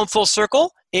 come full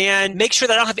circle and make sure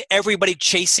that I don't have everybody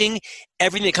chasing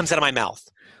everything that comes out of my mouth.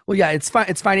 Well, yeah, it's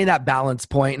finding that balance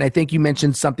point. And I think you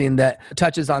mentioned something that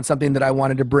touches on something that I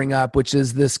wanted to bring up, which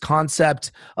is this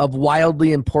concept of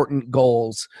wildly important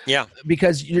goals. Yeah.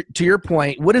 Because to your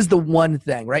point, what is the one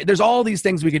thing, right? There's all these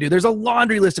things we could do. There's a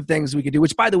laundry list of things we could do,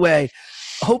 which, by the way,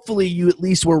 hopefully you at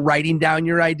least were writing down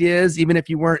your ideas, even if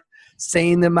you weren't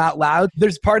saying them out loud.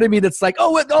 There's part of me that's like,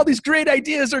 oh, all these great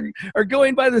ideas are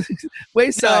going by the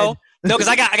wayside. No, because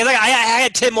I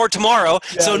had 10 more tomorrow,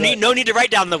 so right. No need to write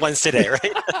down the ones today,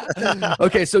 right?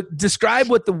 Okay, so describe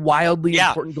what the wildly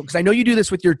important goal, because I know you do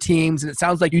this with your teams, and it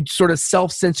sounds like you sort of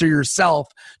self-censor yourself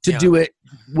to do it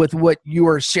with what you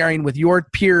are sharing with your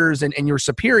peers and your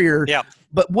superior. Yeah.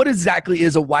 But what exactly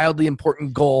is a wildly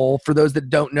important goal for those that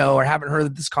don't know or haven't heard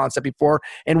of this concept before,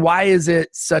 and why is it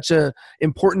such an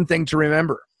important thing to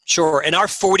remember? Sure. In our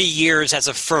 40 years as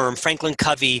a firm, Franklin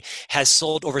Covey has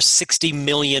sold over 60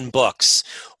 million books.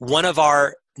 One of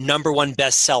our number one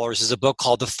bestsellers is a book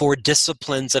called The 4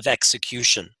 Disciplines of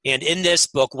Execution. And in this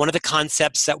book, one of the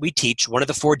concepts that we teach, one of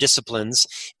the 4 disciplines,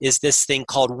 is this thing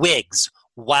called WIGs,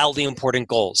 wildly important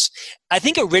goals. I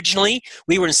think originally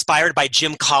we were inspired by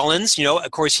Jim Collins. You know,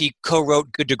 of course, he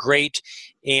co-wrote Good to Great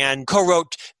and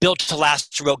co-wrote Built to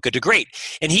Last, wrote Good to Great.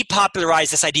 And he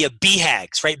popularized this idea of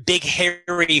BHAGs, right? Big,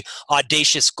 hairy,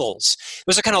 audacious goals.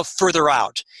 Those are kind of further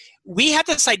out. We have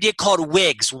this idea called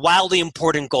WIGs, wildly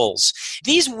important goals.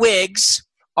 These WIGs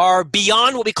are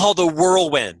beyond what we call the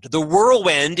whirlwind. The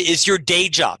whirlwind is your day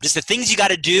job, just the things you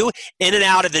got to do in and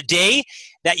out of the day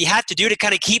that you have to do to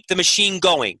kind of keep the machine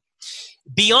going.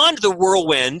 Beyond the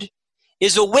whirlwind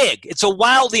is a WIG. It's a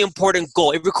wildly important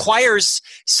goal. It requires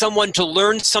someone to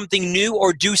learn something new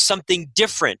or do something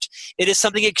different. It is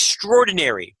something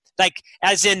extraordinary. Like,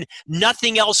 as in,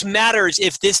 nothing else matters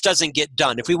if this doesn't get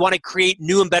done. If we want to create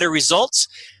new and better results,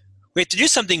 we have to do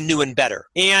something new and better.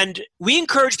 And we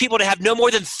encourage people to have no more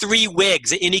than 3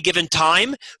 WIGs at any given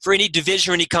time for any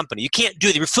division or any company. You can't do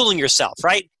that. You're fooling yourself,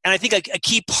 right? And I think a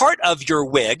key part of your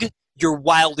WIG, your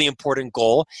wildly important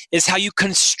goal, is how you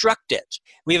construct it.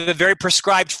 We have a very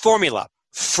prescribed formula.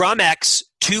 From X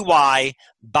to Y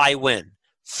by when.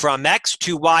 From X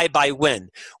to Y by when.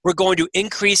 We're going to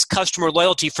increase customer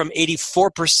loyalty from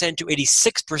 84% to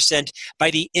 86%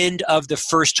 by the end of the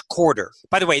first quarter.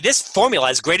 By the way, this formula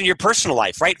is great in your personal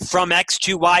life, right? From X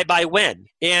to Y by when.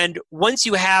 And once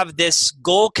you have this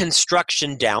goal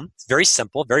construction down, it's very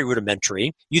simple, very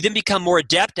rudimentary, you then become more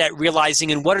adept at realizing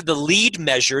in what are the lead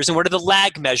measures and what are the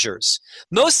lag measures.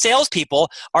 Most salespeople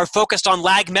are focused on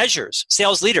lag measures,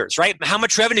 sales leaders, right? How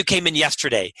much revenue came in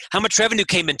yesterday? How much revenue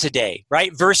came in today,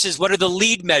 right? Versus what are the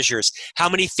lead measures? How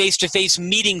many face-to-face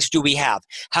meetings do we have?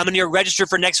 How many are registered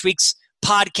for next week's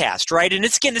podcast, right? And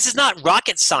again, this is not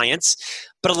rocket science,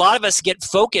 but a lot of us get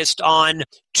focused on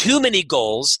too many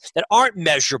goals that aren't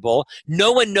measurable.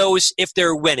 No one knows if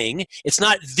they're winning. It's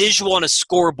not visual on a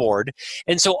scoreboard.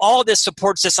 And so all this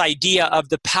supports this idea of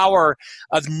the power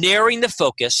of narrowing the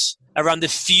focus around the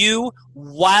few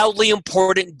wildly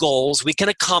important goals we can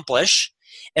accomplish.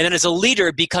 And then as a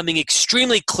leader, becoming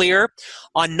extremely clear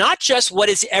on not just what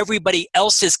is everybody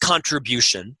else's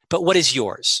contribution, but what is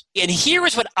yours. And here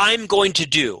is what I'm going to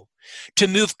do to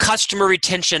move customer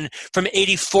retention from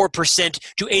 84%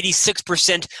 to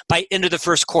 86% by end of the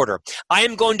first quarter. I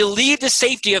am going to leave the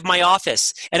safety of my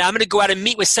office, and I'm going to go out and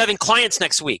meet with 7 clients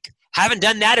next week. Haven't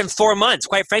done that in 4 months.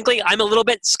 Quite frankly, I'm a little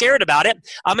bit scared about it.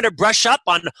 I'm going to brush up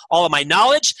on all of my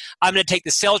knowledge. I'm going to take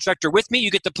the sales director with me. You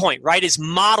get the point, right? Is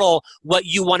model what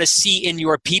you want to see in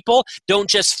your people. Don't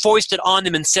just foist it on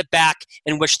them and sit back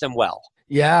and wish them well.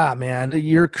 Yeah, man.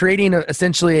 You're creating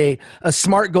essentially a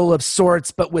SMART goal of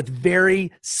sorts, but with very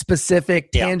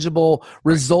specific, tangible,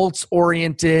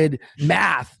 results-oriented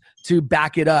math to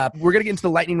back it up. We're going to get into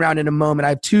the lightning round in a moment. I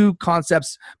have 2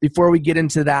 concepts before we get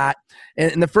into that.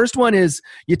 And the first one is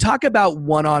you talk about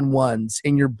one-on-ones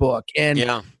in your book.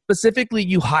 And specifically,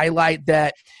 you highlight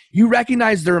that you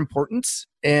recognize their importance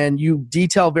and you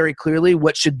detail very clearly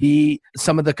what should be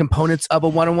some of the components of a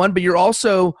one-on-one. But you're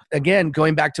also, again,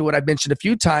 going back to what I've mentioned a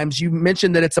few times, you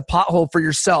mentioned that it's a pothole for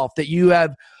yourself, that you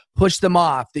have pushed them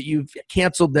off, that you've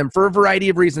canceled them for a variety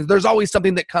of reasons. There's always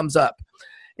something that comes up.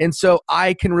 And so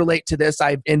I can relate to this.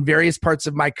 In various parts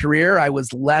of my career,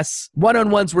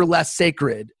 one-on-ones were less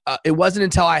sacred. It wasn't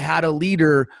until I had a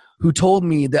leader who told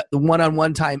me that the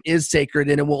one-on-one time is sacred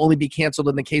and it will only be canceled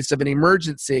in the case of an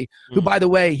emergency, who, by the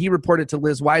way, he reported to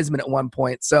Liz Wiseman at one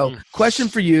point. So question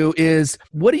for you is,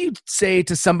 what do you say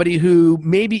to somebody who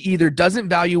maybe either doesn't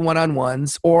value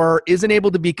one-on-ones or isn't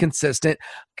able to be consistent?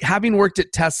 Having worked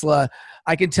at Tesla,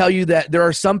 I can tell you that there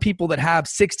are some people that have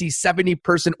 60, 70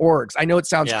 person orgs. I know it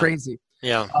sounds crazy.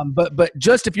 Yeah. But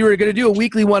just if you were going to do a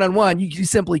weekly one-on-one, you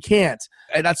simply can't.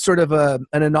 And that's sort of an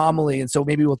anomaly. And so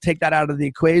maybe we'll take that out of the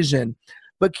equation.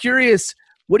 But curious,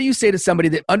 what do you say to somebody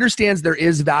that understands there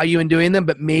is value in doing them,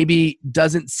 but maybe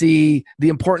doesn't see the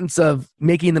importance of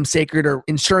making them sacred or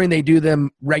ensuring they do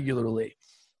them regularly?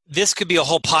 This could be a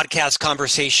whole podcast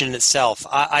conversation in itself.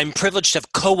 I'm privileged to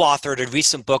have co-authored a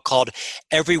recent book called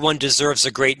Everyone Deserves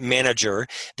a Great Manager,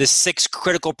 the 6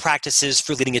 Critical Practices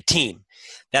for Leading a Team.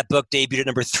 That book debuted at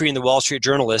number 3 in the Wall Street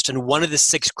Journalist, and one of the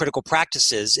 6 critical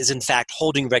practices is, in fact,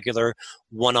 holding regular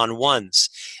one-on-ones.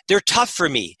 They're tough for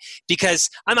me because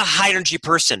I'm a high-energy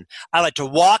person. I like to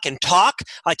walk and talk.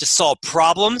 I like to solve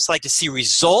problems. I like to see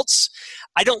results.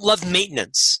 I don't love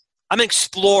maintenance. I'm an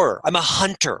explorer. I'm a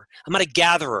hunter. I'm not a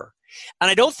gatherer. And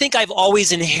I don't think I've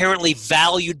always inherently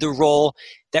valued the role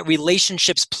that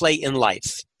relationships play in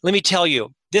life. Let me tell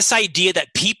you, this idea that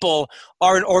people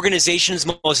are an organization's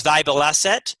most valuable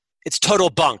asset, it's total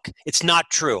bunk. It's not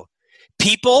true.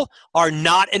 People are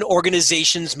not an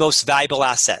organization's most valuable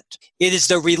asset. It is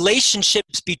the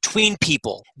relationships between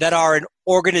people that are an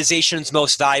organization's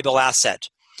most valuable asset.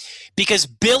 Because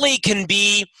Billy can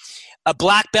be a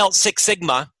black belt 6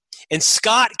 Sigma, and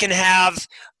Scott can have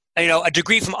a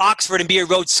degree from Oxford and be a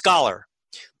Rhodes Scholar.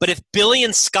 But if Billy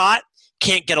and Scott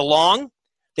can't get along,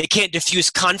 they can't diffuse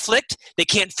conflict, they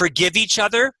can't forgive each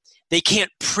other, They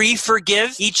can't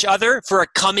pre-forgive each other for a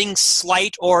coming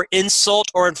slight or insult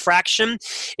or infraction.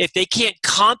 If they can't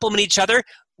compliment each other,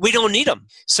 we don't need them.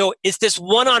 So it's this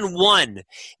one-on-one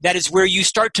that is where you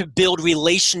start to build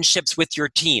relationships with your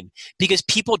team, because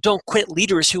people don't quit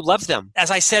leaders who love them.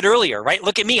 As I said earlier, right?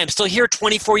 Look at me. I'm still here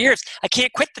 24 years. I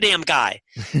can't quit the damn guy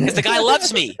because the guy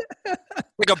loves me.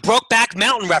 Like a Brokeback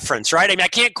Mountain reference, right? I mean, I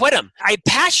can't quit him. I'm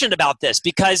passionate about this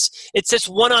because it's this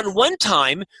one-on-one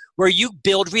time where you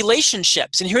build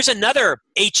relationships. And here's another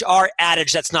HR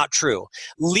adage that's not true.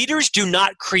 Leaders do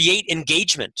not create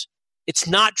engagement. It's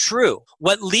not true.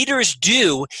 What leaders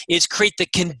do is create the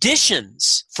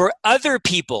conditions for other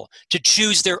people to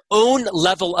choose their own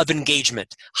level of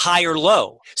engagement, high or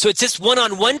low. So it's this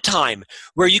one-on-one time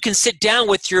where you can sit down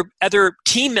with your other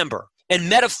team member and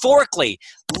metaphorically,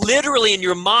 literally in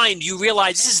your mind, you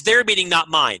realize this is their meeting, not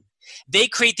mine. They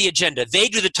create the agenda. They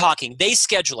do the talking. They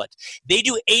schedule it. They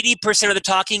do 80% of the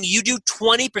talking. You do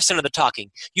 20% of the talking.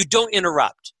 You don't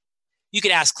interrupt. You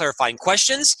can ask clarifying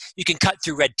questions. You can cut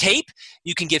through red tape.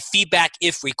 You can give feedback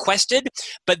if requested.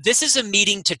 But this is a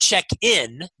meeting to check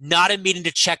in, not a meeting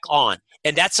to check on.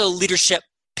 And that's a leadership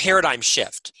paradigm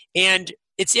shift. And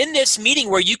it's in this meeting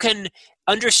where you can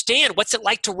understand what's it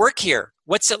like to work here?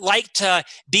 What's it like to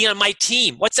be on my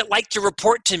team? What's it like to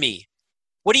report to me?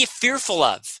 What are you fearful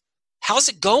of? How's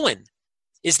it going?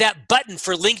 Is that button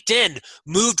for LinkedIn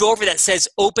moved over that says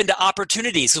open to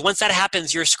opportunities? Because once that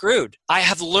happens, you're screwed. I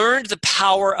have learned the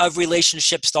power of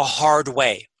relationships the hard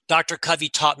way. Dr. Covey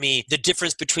taught me the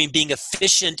difference between being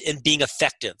efficient and being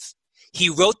effective. He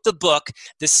wrote the book,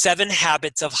 The 7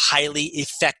 Habits of Highly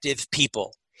Effective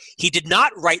People. He did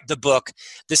not write the book,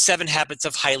 The 7 Habits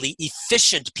of Highly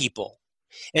Efficient People.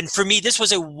 And for me, this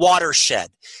was a watershed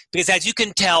because as you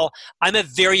can tell, I'm a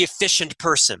very efficient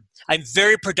person. I'm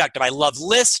very productive. I love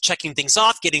lists, checking things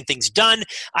off, getting things done.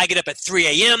 I get up at 3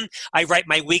 a.m. I write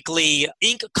my weekly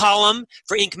Inc. column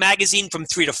for Inc. magazine from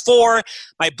 3 to 4,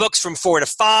 my books from 4 to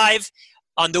 5.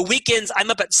 On the weekends,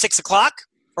 I'm up at 6 o'clock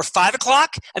or 5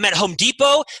 o'clock. I'm at Home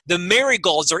Depot. The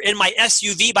marigolds are in my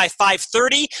SUV by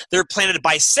 5:30. They're planted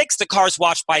by 6. The car's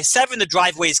washed by 7. The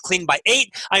driveway is cleaned by 8.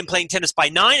 I'm playing tennis by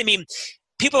 9. I mean,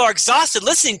 people are exhausted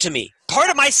listening to me. Part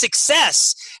of my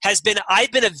success has been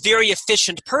I've been a very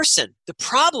efficient person. The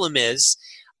problem is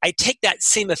I take that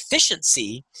same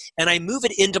efficiency and I move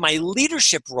it into my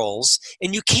leadership roles,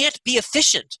 and you can't be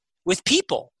efficient with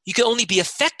people. You can only be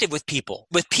effective with people.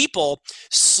 With people,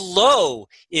 slow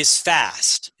is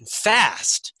fast, and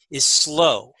fast is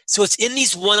slow. So it's in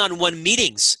these one-on-one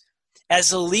meetings.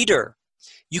 As a leader,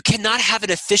 you cannot have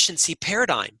an efficiency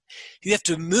paradigm. You have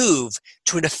to move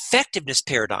to an effectiveness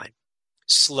paradigm.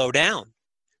 Slow down.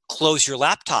 Close your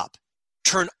laptop.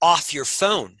 Turn off your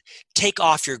phone. Take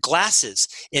off your glasses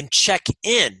and check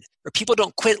in. Or people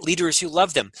don't quit leaders who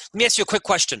love them. Let me ask you a quick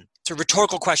question. It's a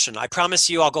rhetorical question. I promise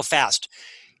you I'll go fast.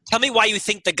 Tell me why you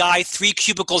think the guy 3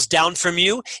 cubicles down from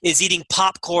you is eating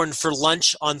popcorn for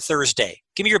lunch on Thursday.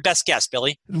 Give me your best guess,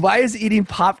 Billy. Why is he eating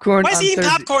popcorn Why is he eating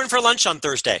popcorn for lunch on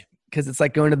Thursday? Because it's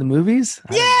like going to the movies?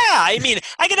 Yeah, I mean,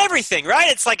 I get everything, right?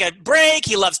 It's like a break.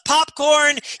 He loves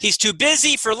popcorn. He's too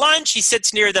busy for lunch. He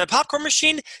sits near the popcorn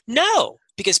machine. No,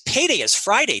 because payday is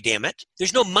Friday, damn it.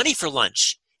 There's no money for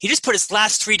lunch. He just put his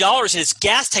last $3 in his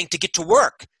gas tank to get to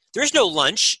work. There's no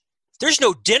lunch. There's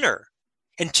no dinner.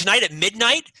 And tonight at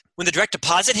midnight, when the direct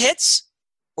deposit hits,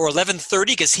 or 11:30,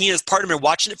 because he and his partner have been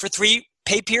watching it for 3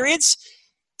 pay periods,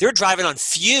 they're driving on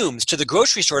fumes to the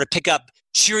grocery store to pick up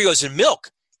Cheerios and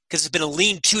milk, because it's been a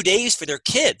lean 2 days for their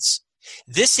kids.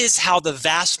 This is how the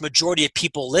vast majority of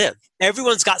people live.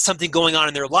 Everyone's got something going on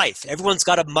in their life. Everyone's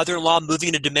got a mother-in-law moving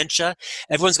into dementia.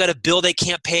 Everyone's got a bill they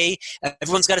can't pay.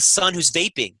 Everyone's got a son who's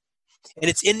vaping. And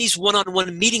it's in these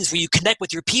one-on-one meetings where you connect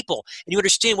with your people and you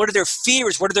understand what are their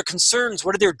fears, what are their concerns,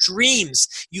 what are their dreams.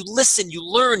 You listen, you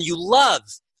learn, you love.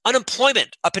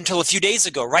 Unemployment up until a few days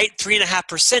ago, right?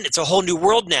 3.5%. It's a whole new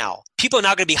world now. People are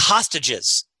now going to be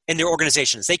hostages in their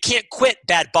organizations. They can't quit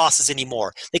bad bosses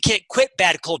anymore. They can't quit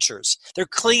bad cultures. They're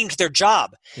clinging to their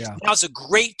job. Yeah. Now's a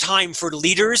great time for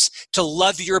leaders to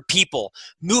love your people.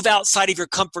 Move outside of your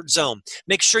comfort zone.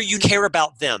 Make sure you care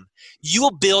about them. You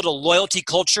will build a loyalty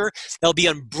culture that'll be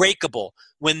unbreakable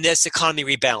when this economy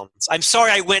rebounds. I'm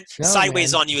sorry I went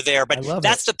sideways on you there, but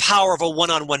that's the power of a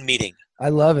one-on-one meeting. I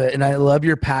love it. And I love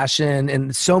your passion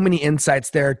and so many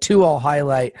insights there. 2 I'll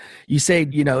highlight. You say,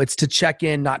 it's to check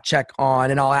in, not check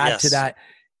on. And I'll add to that,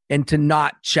 and to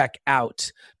not check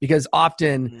out, because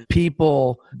often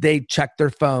people, they check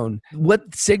their phone.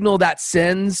 What signal that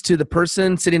sends to the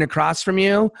person sitting across from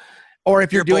you, or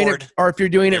if you're doing bored.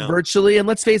 It virtually. And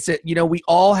let's face it, we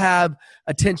all have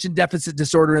attention deficit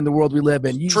disorder in the world we live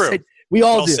in. You said We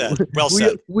all Well do. said. Well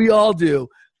said. We all do.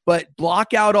 But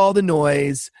block out all the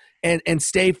noise and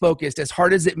stay focused, as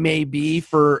hard as it may be,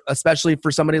 especially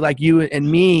for somebody like you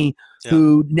and me,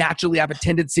 who naturally have a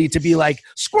tendency to be like,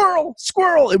 squirrel,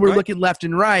 squirrel, and we're looking left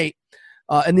and right.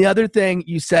 And the other thing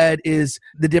you said is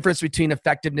the difference between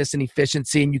effectiveness and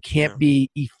efficiency, and you can't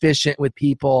be efficient with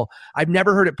people. I've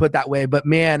never heard it put that way, but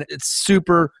man, it's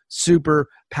super, super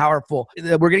powerful.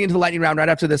 We're getting into the lightning round right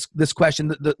after this question.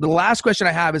 The last question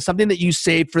I have is something that you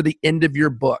saved for the end of your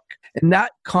book. And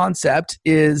that concept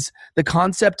is the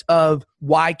concept of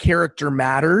why character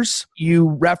matters.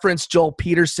 You referenced Joel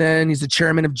Peterson. He's the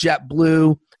chairman of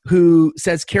JetBlue, who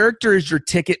says character is your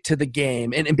ticket to the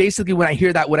game. And basically when I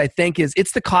hear that, what I think is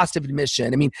it's the cost of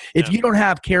admission. I mean, if you don't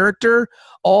have character,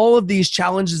 all of these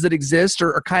challenges that exist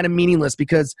are kind of meaningless,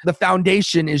 because the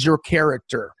foundation is your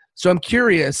character. So I'm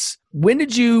curious, when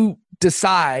did you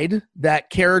decide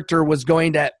that character was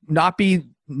going to not be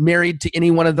married to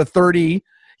any one of the 30?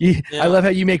 I love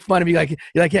how you make fun of me. You're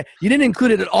like, yeah, you didn't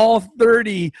include it at all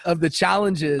 30 of the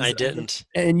challenges. I didn't.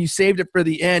 And you saved it for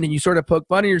the end, and you sort of poke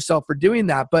fun at yourself for doing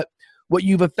that. But what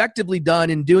you've effectively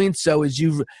done in doing so is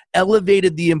you've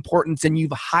elevated the importance, and you've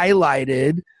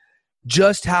highlighted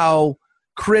just how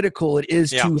critical it is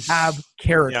to have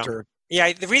character.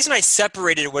 Yeah, the reason I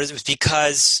separated it was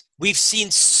because we've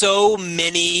seen so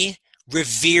many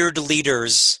revered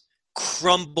leaders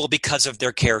crumble because of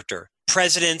their character.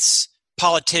 Presidents,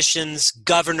 politicians,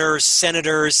 governors,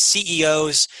 senators,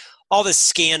 CEOs, all the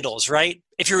scandals, right?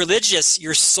 If you're religious,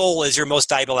 your soul is your most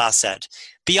valuable asset.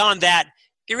 Beyond that,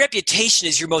 your reputation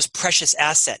is your most precious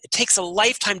asset. It takes a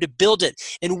lifetime to build it,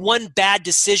 and one bad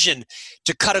decision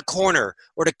to cut a corner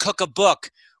or to cook a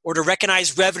book or to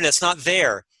recognize revenue that's not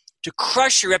there, to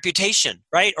crush your reputation,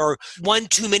 right? Or one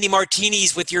too many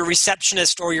martinis with your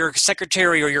receptionist or your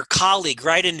secretary or your colleague,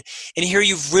 right? And here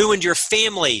you've ruined your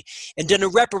family and done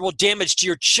irreparable damage to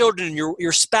your children,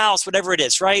 your spouse, whatever it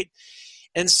is, right?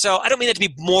 And so I don't mean that to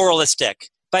be moralistic,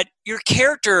 but your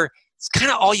character is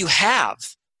kind of all you have.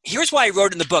 Here's why I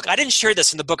wrote in the book. I didn't share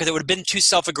this in the book because it would have been too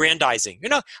self-aggrandizing.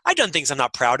 I've done things I'm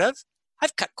not proud of.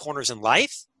 I've cut corners in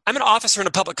life. I'm an officer in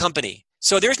a public company,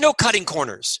 so there's no cutting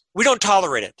corners. We don't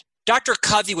tolerate it. Dr.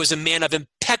 Covey was a man of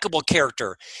impeccable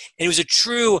character, and he was a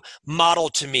true model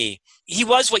to me. He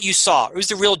was what you saw. It was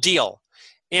the real deal.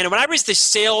 And when I was the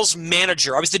sales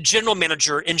manager, I was the general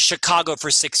manager in Chicago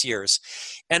for 6 years.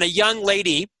 And a young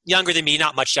lady, younger than me,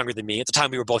 not much younger than me, at the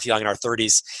time we were both young in our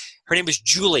 30s, her name was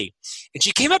Julie. And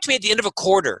she came up to me at the end of a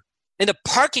quarter in the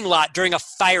parking lot during a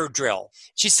fire drill.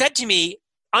 She said to me,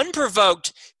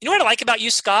 unprovoked, "You know what I like about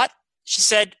you, Scott?" She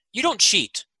said, "You don't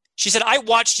cheat." She said, "I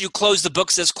watched you close the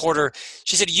books this quarter."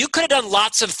 She said, "You could have done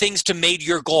lots of things to make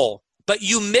your goal, but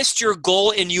you missed your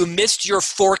goal and you missed your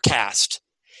forecast."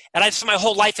 And I spent my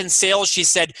whole life in sales. She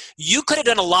said, "You could have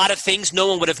done a lot of things no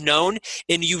one would have known,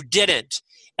 and you didn't."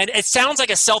 And it sounds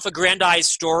like a self-aggrandized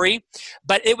story,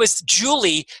 but it was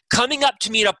Julie coming up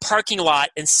to me in a parking lot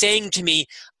and saying to me,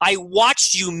 "I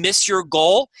watched you miss your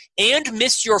goal and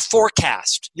miss your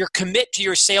forecast, your commit to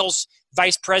your sales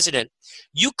vice president.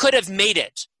 You could have made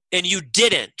it. And you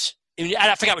didn't." And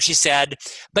I forgot what she said.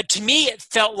 But to me, it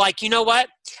felt like, you know what?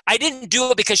 I didn't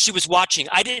do it because she was watching.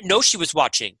 I didn't know she was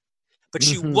watching. But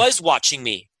she was watching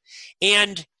me.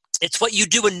 And it's what you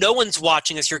do when no one's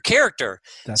watching is your character.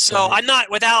 That's right. I'm not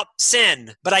without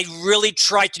sin, but I really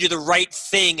try to do the right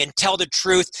thing and tell the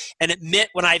truth and admit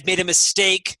when I've made a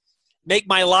mistake, make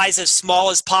my lies as small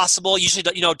as possible, usually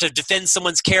to defend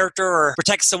someone's character or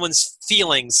protect someone's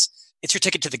feelings. It's your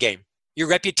ticket to the game. Your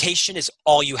reputation is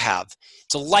all you have.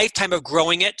 It's a lifetime of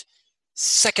growing it.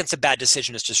 Seconds of bad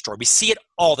decision is destroyed. We see it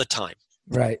all the time.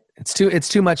 Right. It's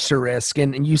too much to risk.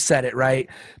 And you said it, right?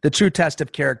 The true test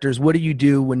of character is, what do you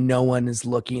do when no one is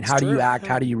looking? How do you act?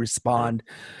 How do you respond?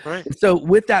 Right. And so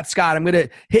with that, Scott, I'm going to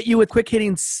hit you with quick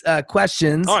hitting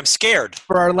questions. Oh, I'm scared.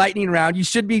 For our lightning round. You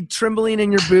should be trembling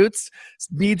in your boots.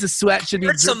 Beads of sweat should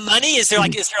be. Some money? Is it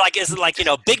like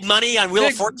big money on Wheel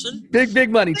of Fortune?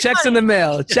 Big money. Checks in the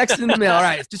mail. Checks in the mail. All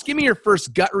right. Just give me your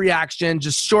first gut reaction.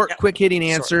 Just short, quick hitting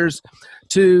answers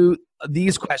to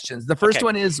these questions. The first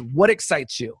one is, what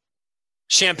excites you?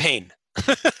 Champagne.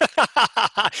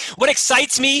 What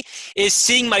excites me is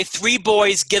seeing my 3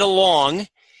 boys get along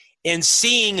and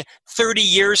seeing 30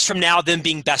 years from now them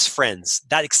being best friends.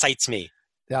 That excites me.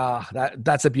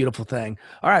 That's a beautiful thing.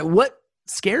 All right. What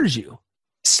scares you?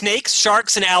 Snakes,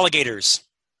 sharks, and alligators.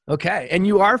 Okay. And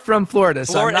you are from Florida.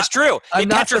 Florida, that's true. They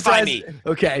petrify me.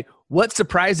 Okay. What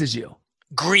surprises you?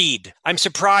 Greed. I'm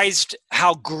surprised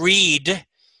how greed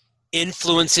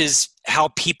influences how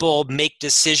people make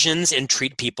decisions and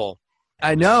treat people.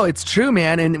 I know it's true,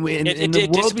 man. And in the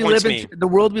world we live in, the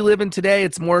world we live in today,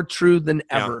 it's more true than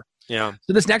ever. Yeah.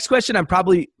 So this next question I'm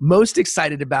probably most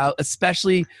excited about,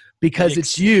 especially because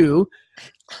it's you.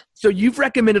 So you've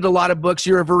recommended a lot of books.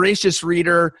 You're a voracious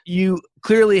reader. You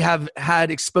clearly have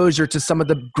had exposure to some of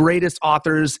the greatest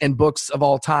authors and books of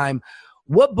all time.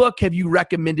 What book have you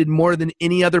recommended more than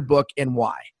any other book, and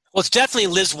why? Well, it's definitely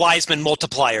Liz Wiseman,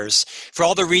 Multipliers, for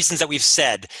all the reasons that we've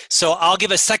said. So I'll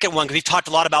give a second one because we've talked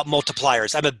a lot about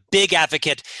multipliers. I'm a big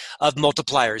advocate of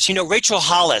multipliers. You know, Rachel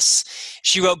Hollis,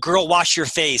 she wrote Girl, Wash Your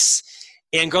Face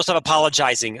and Girl Stop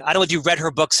Apologizing. I don't know if you read her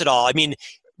books at all. I mean,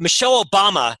 Michelle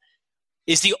Obama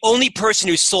is the only person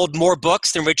who sold more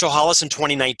books than Rachel Hollis in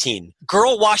 2019.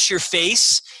 Girl, Wash Your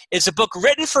Face is a book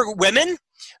written for women,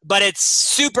 but it's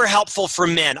super helpful for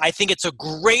men. I think it's a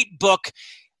great book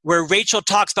where Rachel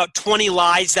talks about 20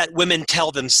 lies that women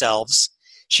tell themselves.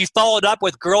 She followed up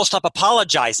with Girl, Stop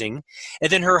Apologizing.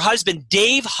 And then her husband,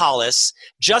 Dave Hollis,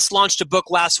 just launched a book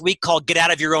last week called Get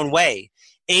Out of Your Own Way,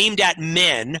 aimed at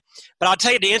men. But I'll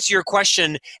tell you, to answer your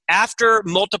question, after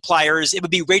Multipliers, it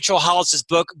would be Rachel Hollis's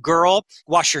book, Girl,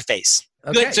 Wash Your Face.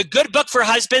 Okay. It's a good book for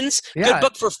husbands, good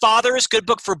book for fathers, good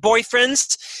book for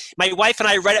boyfriends. My wife and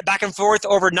I read it back and forth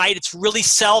overnight. It's really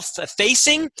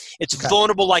self-facing. It's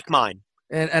vulnerable like mine.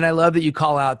 And I love that you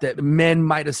call out that men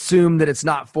might assume that it's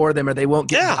not for them or they won't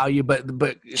get value,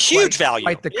 but huge value.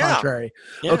 Quite the contrary.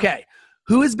 Yeah. Okay.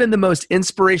 Who has been the most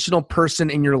inspirational person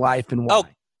in your life and why? Oh,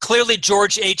 clearly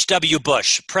George H.W.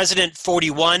 Bush, President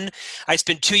 41. I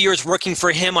spent 2 years working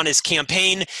for him on his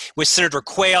campaign with Senator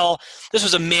Quayle. This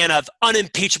was a man of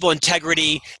unimpeachable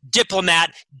integrity,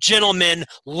 diplomat, gentleman,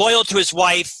 loyal to his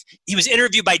wife. He was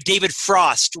interviewed by David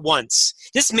Frost once.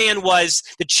 This man was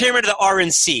the chairman of the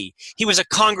RNC. He was a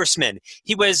congressman.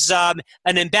 He was an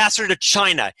ambassador to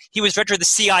China. He was director of the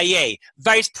CIA,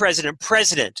 vice president,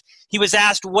 president. He was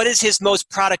asked, what is his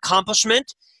most proud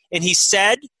accomplishment? And he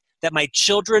said, that my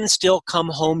children still come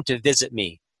home to visit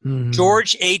me. Mm-hmm.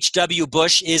 George H.W.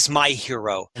 Bush is my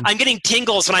hero. I'm getting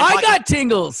tingles when I got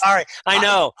tingles. All right, I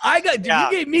know.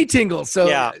 You gave me tingles. So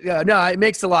no, it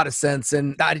makes a lot of sense.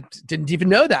 And I didn't even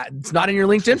know that. It's not in your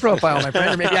LinkedIn profile, my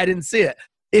friend, or maybe I didn't see it.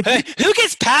 Who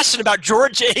gets passionate about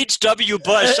George H.W.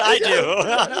 Bush?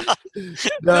 I do.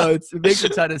 No, it makes a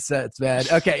ton of sense, man.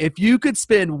 Okay, if you could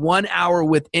spend 1 hour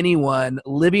with anyone,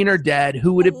 living or dead,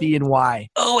 who would it be and why?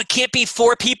 Oh, it can't be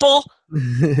 4 people?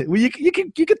 Well, you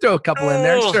could throw a couple in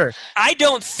there, sure. I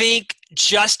don't think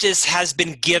justice has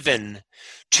been given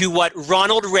to what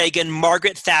Ronald Reagan,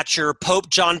 Margaret Thatcher, Pope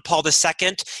John Paul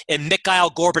II, and Mikhail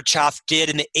Gorbachev did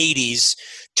in the 80s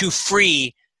to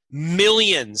free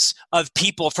millions of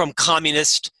people from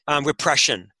communist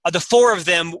repression. The 4 of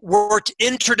them worked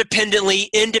interdependently,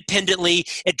 independently.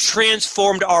 It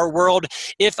transformed our world.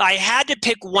 If I had to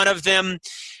pick one of them,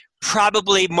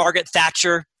 probably Margaret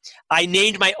Thatcher. I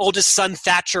named my oldest son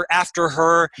Thatcher after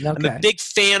her. Okay. I'm a big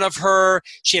fan of her.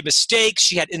 She had mistakes.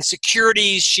 She had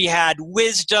insecurities. She had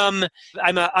wisdom.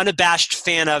 I'm an unabashed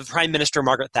fan of Prime Minister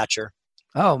Margaret Thatcher.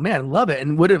 Oh, man, love it.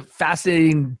 And what a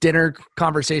fascinating dinner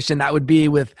conversation that would be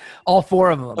with all 4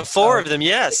 of them. The 4 of them,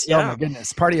 yes. Oh, my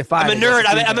goodness. Party of 5. I'm a nerd.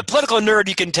 I'm a political nerd,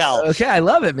 you can tell. Okay, I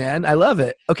love it, man. I love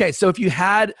it. Okay, so if you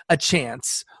had a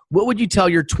chance, what would you tell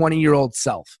your 20-year-old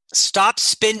self? Stop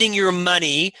spending your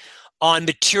money on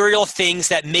material things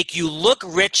that make you look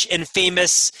rich and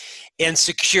famous and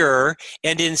secure,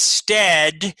 and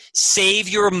instead save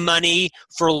your money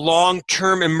for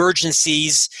long-term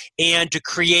emergencies and to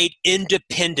create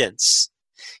independence.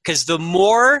 Because the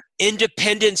more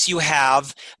independence you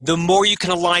have, the more you can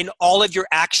align all of your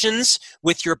actions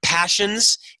with your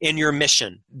passions and your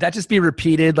mission. That just be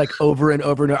repeated like over and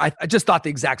over and over. I just thought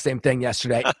the exact same thing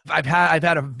yesterday. I've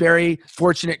had a very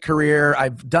fortunate career.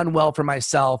 I've done well for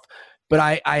myself. But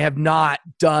I have not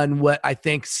done what I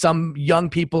think some young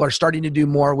people are starting to do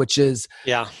more, which is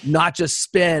not just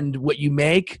spend what you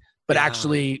make, but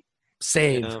actually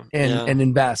save and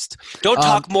invest. Don't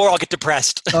talk more. I'll get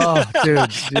depressed. Oh, dude.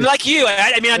 I'm like you.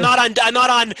 I mean, I'm not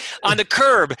on the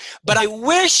curb, but I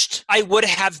wished I would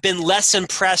have been less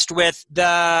impressed with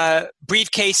the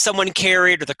briefcase someone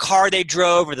carried or the car they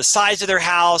drove or the size of their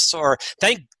house, or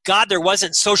thank God there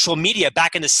wasn't social media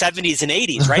back in the 70s and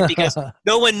 80s, right? Because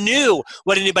no one knew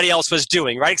what anybody else was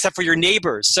doing, right? Except for your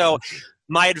neighbors. So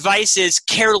my advice is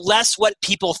care less what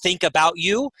people think about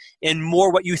you and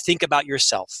more what you think about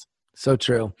yourself. So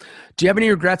true. Do you have any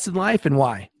regrets in life and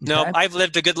why? No, I've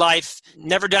lived a good life,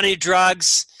 never done any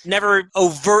drugs, never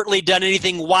overtly done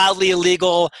anything wildly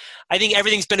illegal. I think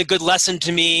everything's been a good lesson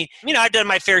to me. You know, I've done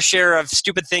my fair share of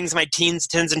stupid things in my teens,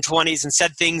 10s, and 20s and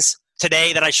said things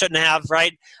today that I shouldn't have,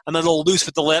 right? I'm a little loose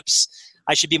with the lips.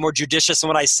 I should be more judicious in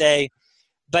what I say.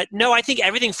 But no, I think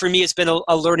everything for me has been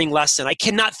a learning lesson. I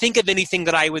cannot think of anything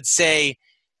that I would say,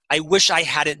 I wish I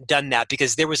hadn't done that,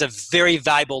 because there was a very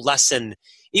valuable lesson.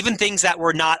 Even things that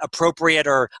were not appropriate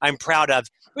or I'm proud of,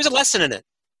 there was a lesson in it.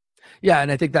 Yeah,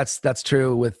 and I think that's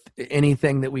true with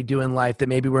anything that we do in life that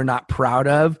maybe we're not proud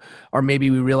of, or maybe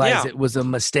we realize it was a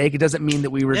mistake. It doesn't mean that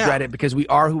we regret it, because we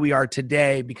are who we are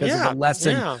today because of a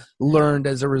lesson learned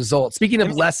as a result. Speaking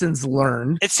of lessons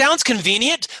learned. It sounds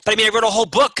convenient, but I mean, I wrote a whole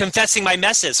book confessing my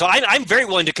messes. So I'm very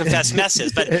willing to confess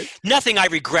messes, but nothing I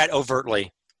regret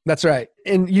overtly. That's right.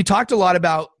 And you talked a lot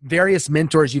about various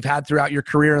mentors you've had throughout your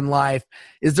career in life.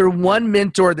 Is there one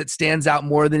mentor that stands out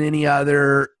more than any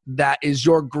other that is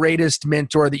your greatest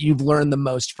mentor that you've learned the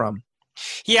most from?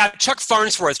 Yeah, Chuck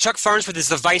Farnsworth. Chuck Farnsworth is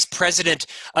the vice president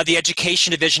of the education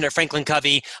division at Franklin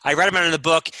Covey. I read about him in the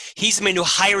book. He's the man who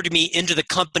hired me into the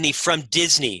company from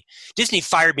Disney. Disney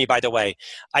fired me, by the way.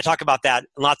 I talk about that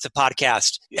in lots of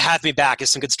podcasts. Have me back. There's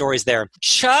some good stories there.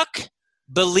 Chuck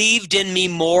believed in me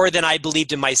more than I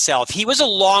believed in myself. He was a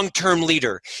long-term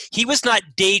leader. He was not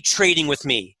day trading with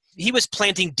me. He was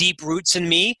planting deep roots in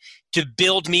me to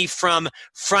build me from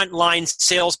frontline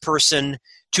salesperson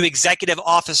to executive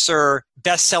officer,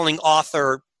 best-selling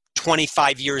author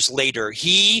 25 years later.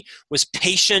 He was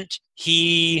patient.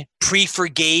 He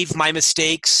pre-forgave my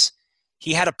mistakes.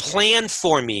 He had a plan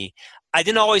for me. I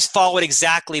didn't always follow it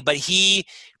exactly, but he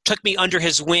took me under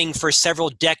his wing for several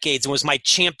decades and was my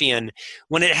champion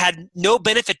when it had no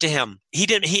benefit to him.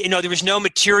 There was no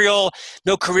material,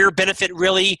 no career benefit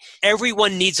really.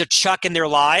 Everyone needs a Chuck in their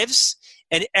lives,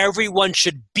 and everyone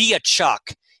should be a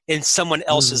Chuck in someone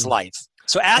else's life.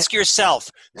 So ask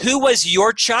yourself, who was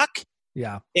your Chuck?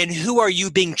 Yeah. And who are you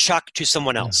being Chuck to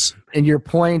someone else? And your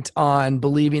point on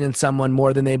believing in someone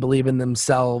more than they believe in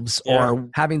themselves, or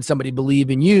having somebody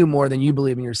believe in you more than you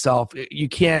believe in yourself, you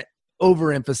can't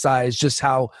overemphasize just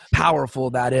how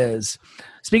powerful that is.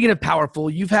 Speaking of powerful,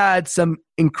 you've had some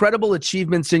incredible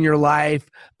achievements in your life,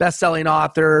 best-selling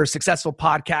author, successful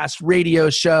podcast, radio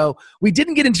show. We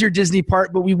didn't get into your Disney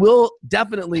part, but we will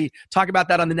definitely talk about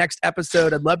that on the next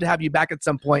episode. I'd love to have you back at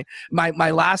some point.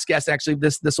 My last guest, actually,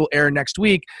 this will air next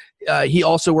week. He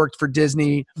also worked for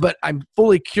Disney, but I'm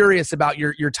fully curious about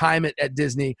your time at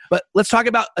Disney. But let's talk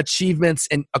about achievements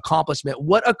and accomplishment.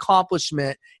 What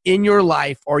accomplishment in your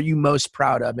life are you most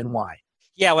proud of, and why?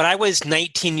 Yeah, when I was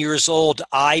 19 years old,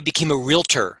 I became a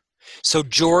realtor. So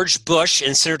George Bush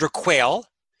and Senator Quayle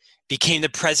became the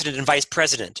president and vice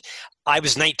president. I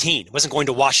was 19. I wasn't going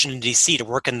to Washington, D.C. to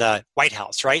work in the White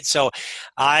House, right? So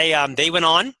they went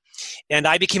on, and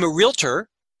I became a realtor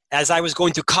as I was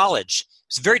going through college.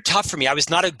 It was very tough for me. I was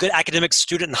not a good academic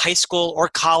student in high school or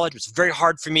college. It was very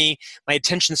hard for me, my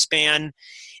attention span.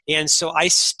 And so I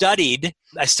studied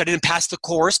and passed the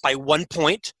course by 1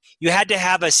 point. You had to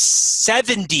have a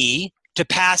 70 to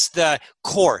pass the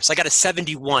course. I got a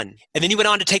 71. And then you went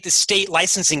on to take the state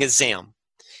licensing exam.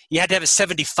 You had to have a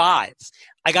 75.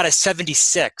 I got a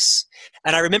 76.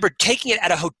 And I remember taking it at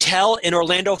a hotel in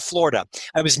Orlando, Florida.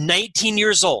 I was 19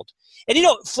 years old. And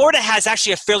Florida has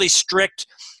actually a fairly strict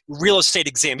real estate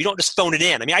exam. You don't just phone it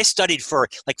in. I mean, I studied for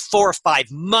like 4 or 5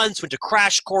 months, went to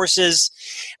crash courses.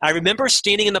 I remember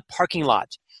standing in the parking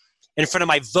lot in front of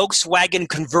my Volkswagen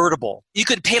convertible. You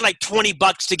could pay like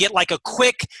 $20 to get like a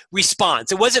quick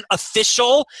response. It wasn't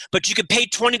official, but you could pay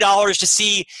 $20 to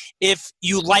see if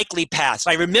you likely passed.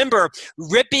 I remember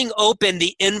ripping open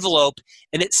the envelope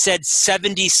and it said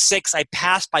 76. I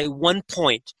passed by 1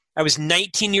 point. I was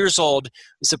 19 years old. It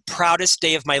was the proudest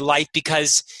day of my life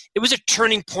because it was a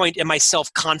turning point in my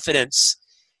self-confidence.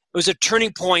 It was a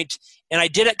turning point, and I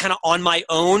did it kind of on my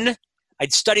own.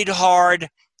 I'd studied hard.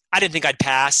 I didn't think I'd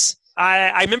pass.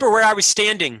 I remember where I was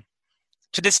standing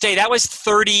to this day. That was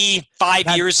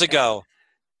 35 years ago.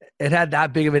 It had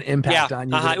that big of an impact on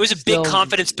you. It was a big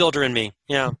confidence builder in me.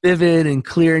 Yeah, vivid and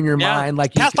clear in your mind.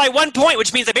 Like passed by 1 point,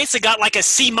 which means I basically got like a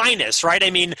C-, right?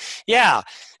 I mean, yeah.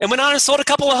 And went on and sold a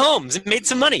couple of homes and made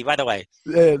some money, by the way.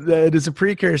 It is a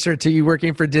precursor to you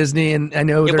working for Disney, and I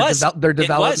know their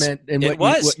development and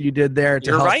what you did there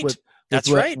to help with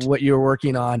what you were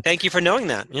working on. Thank you for knowing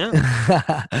that.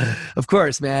 Yeah. Of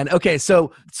course, man. Okay,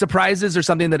 so surprises are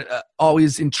something that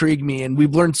always intrigue me, and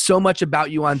we've learned so much about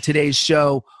you on today's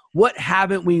show. What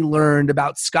haven't we learned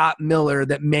about Scott Miller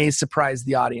that may surprise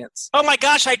the audience? Oh my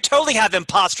gosh, I totally have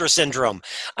imposter syndrome.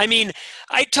 I mean,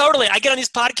 I get on these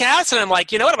podcasts and I'm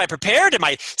like, am I prepared? Am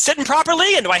I sitting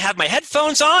properly? And do I have my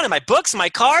headphones on and my books and my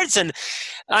cards? And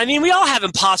I mean, we all have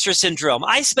imposter syndrome.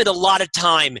 I spend a lot of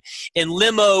time in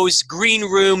limos, green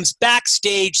rooms,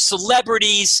 backstage,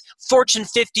 celebrities, Fortune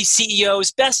 50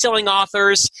 CEOs, best-selling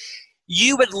authors.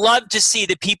 You would love to see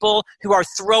the people who are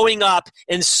throwing up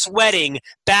and sweating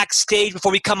backstage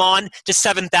before we come on to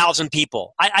 7,000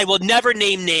 people. I will never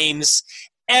name names.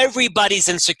 Everybody's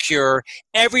insecure.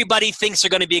 Everybody thinks they're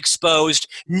going to be exposed.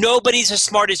 Nobody's as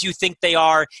smart as you think they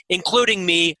are, including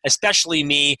me, especially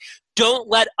me. Don't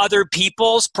let other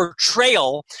people's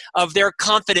portrayal of their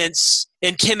confidence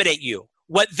intimidate you.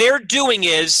 What they're doing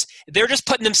is they're just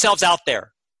putting themselves out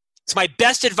there. It's my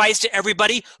best advice to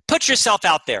everybody. Put yourself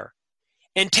out there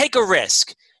and take a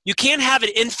risk. You can't have an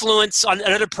influence on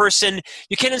another person.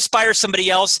 You can't inspire somebody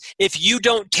else if you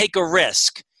don't take a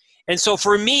risk. And so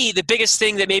for me, the biggest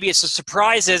thing that maybe it's a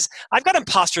surprise is I've got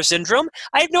imposter syndrome.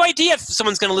 I have no idea if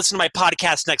someone's going to listen to my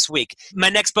podcast next week. My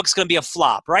next book's going to be a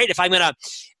flop, right? If I'm going to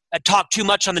talk too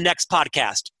much on the next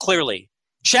podcast, clearly.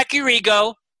 Check your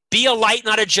ego. Be a light,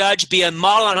 not a judge. Be a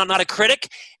model, not a critic.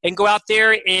 And go out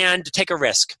there and take a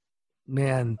risk.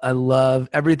 Man, I love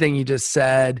everything you just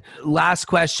said. Last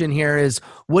question here is,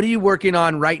 what are you working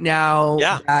on right now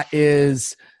that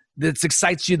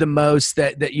excites you the most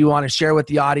that you want to share with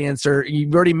the audience? Or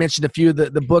you've already mentioned a few of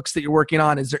the books that you're working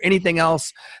on. Is there anything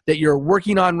else that you're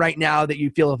working on right now that you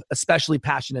feel especially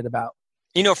passionate about?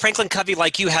 You know, Franklin Covey,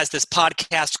 like you, has this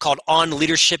podcast called On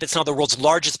Leadership. It's now the world's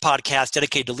largest podcast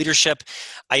dedicated to leadership.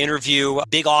 I interview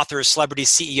big authors, celebrities,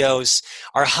 CEOs.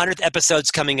 Our 100th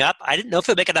episode's coming up. I didn't know if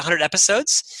we'll make it 100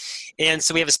 episodes. And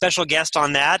so we have a special guest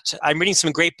on that. I'm reading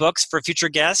some great books for a future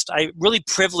guest. I'm really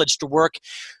privileged to work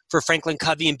for Franklin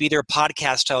Covey and be their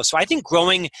podcast host. So I think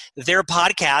growing their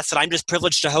podcast that I'm just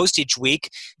privileged to host each week,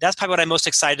 that's probably what I'm most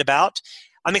excited about.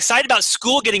 I'm excited about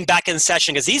school getting back in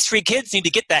session because these 3 kids need to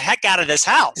get the heck out of this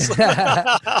house.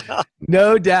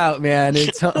 No doubt, man.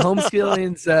 It's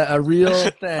homeschooling's a real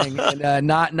thing and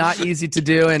not easy to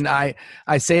do. And I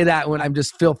say that when I'm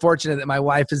just feel fortunate that my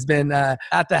wife has been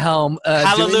at the helm.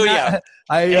 Hallelujah.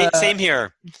 Same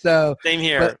here. So same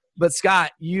here. But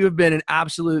Scott, you have been an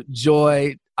absolute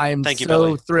joy. I am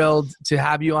so thrilled to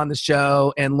have you on the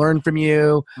show and learn from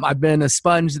you. I've been a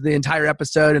sponge the entire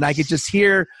episode, and I could just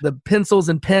hear the pencils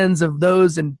and pens of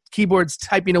those and keyboards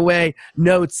typing away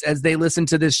notes as they listen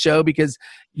to this show because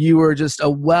you were just a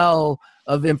well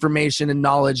of information and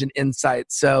knowledge and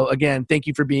insight. So again, thank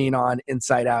you for being on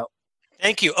Inside Out.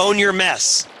 Thank you. Own your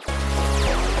mess.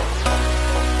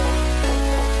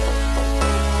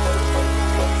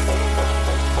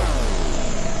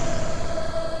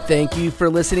 Thank you for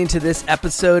listening to this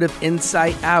episode of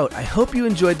Insight Out. I hope you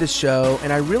enjoyed the show,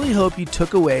 and I really hope you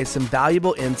took away some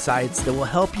valuable insights that will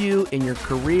help you in your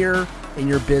career, in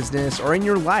your business, or in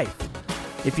your life.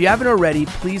 If you haven't already,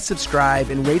 please subscribe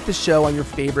and rate the show on your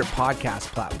favorite podcast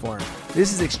platform.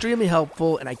 This is extremely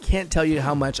helpful, and I can't tell you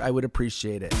how much I would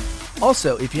appreciate it.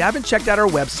 Also, if you haven't checked out our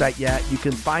website yet, you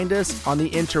can find us on the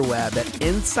interweb at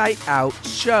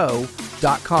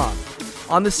insightoutshow.com.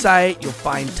 On the site, you'll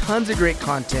find tons of great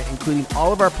content, including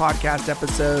all of our podcast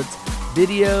episodes,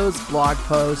 videos, blog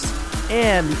posts,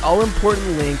 and the all-important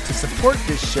link to support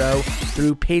this show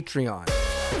through Patreon.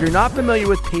 If you're not familiar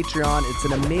with Patreon, it's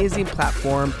an amazing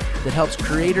platform that helps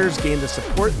creators gain the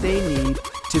support they need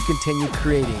to continue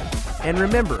creating. And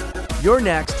remember, your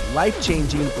next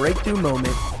life-changing breakthrough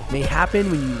moment may happen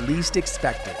when you least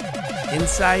expect it.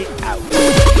 Insight Out.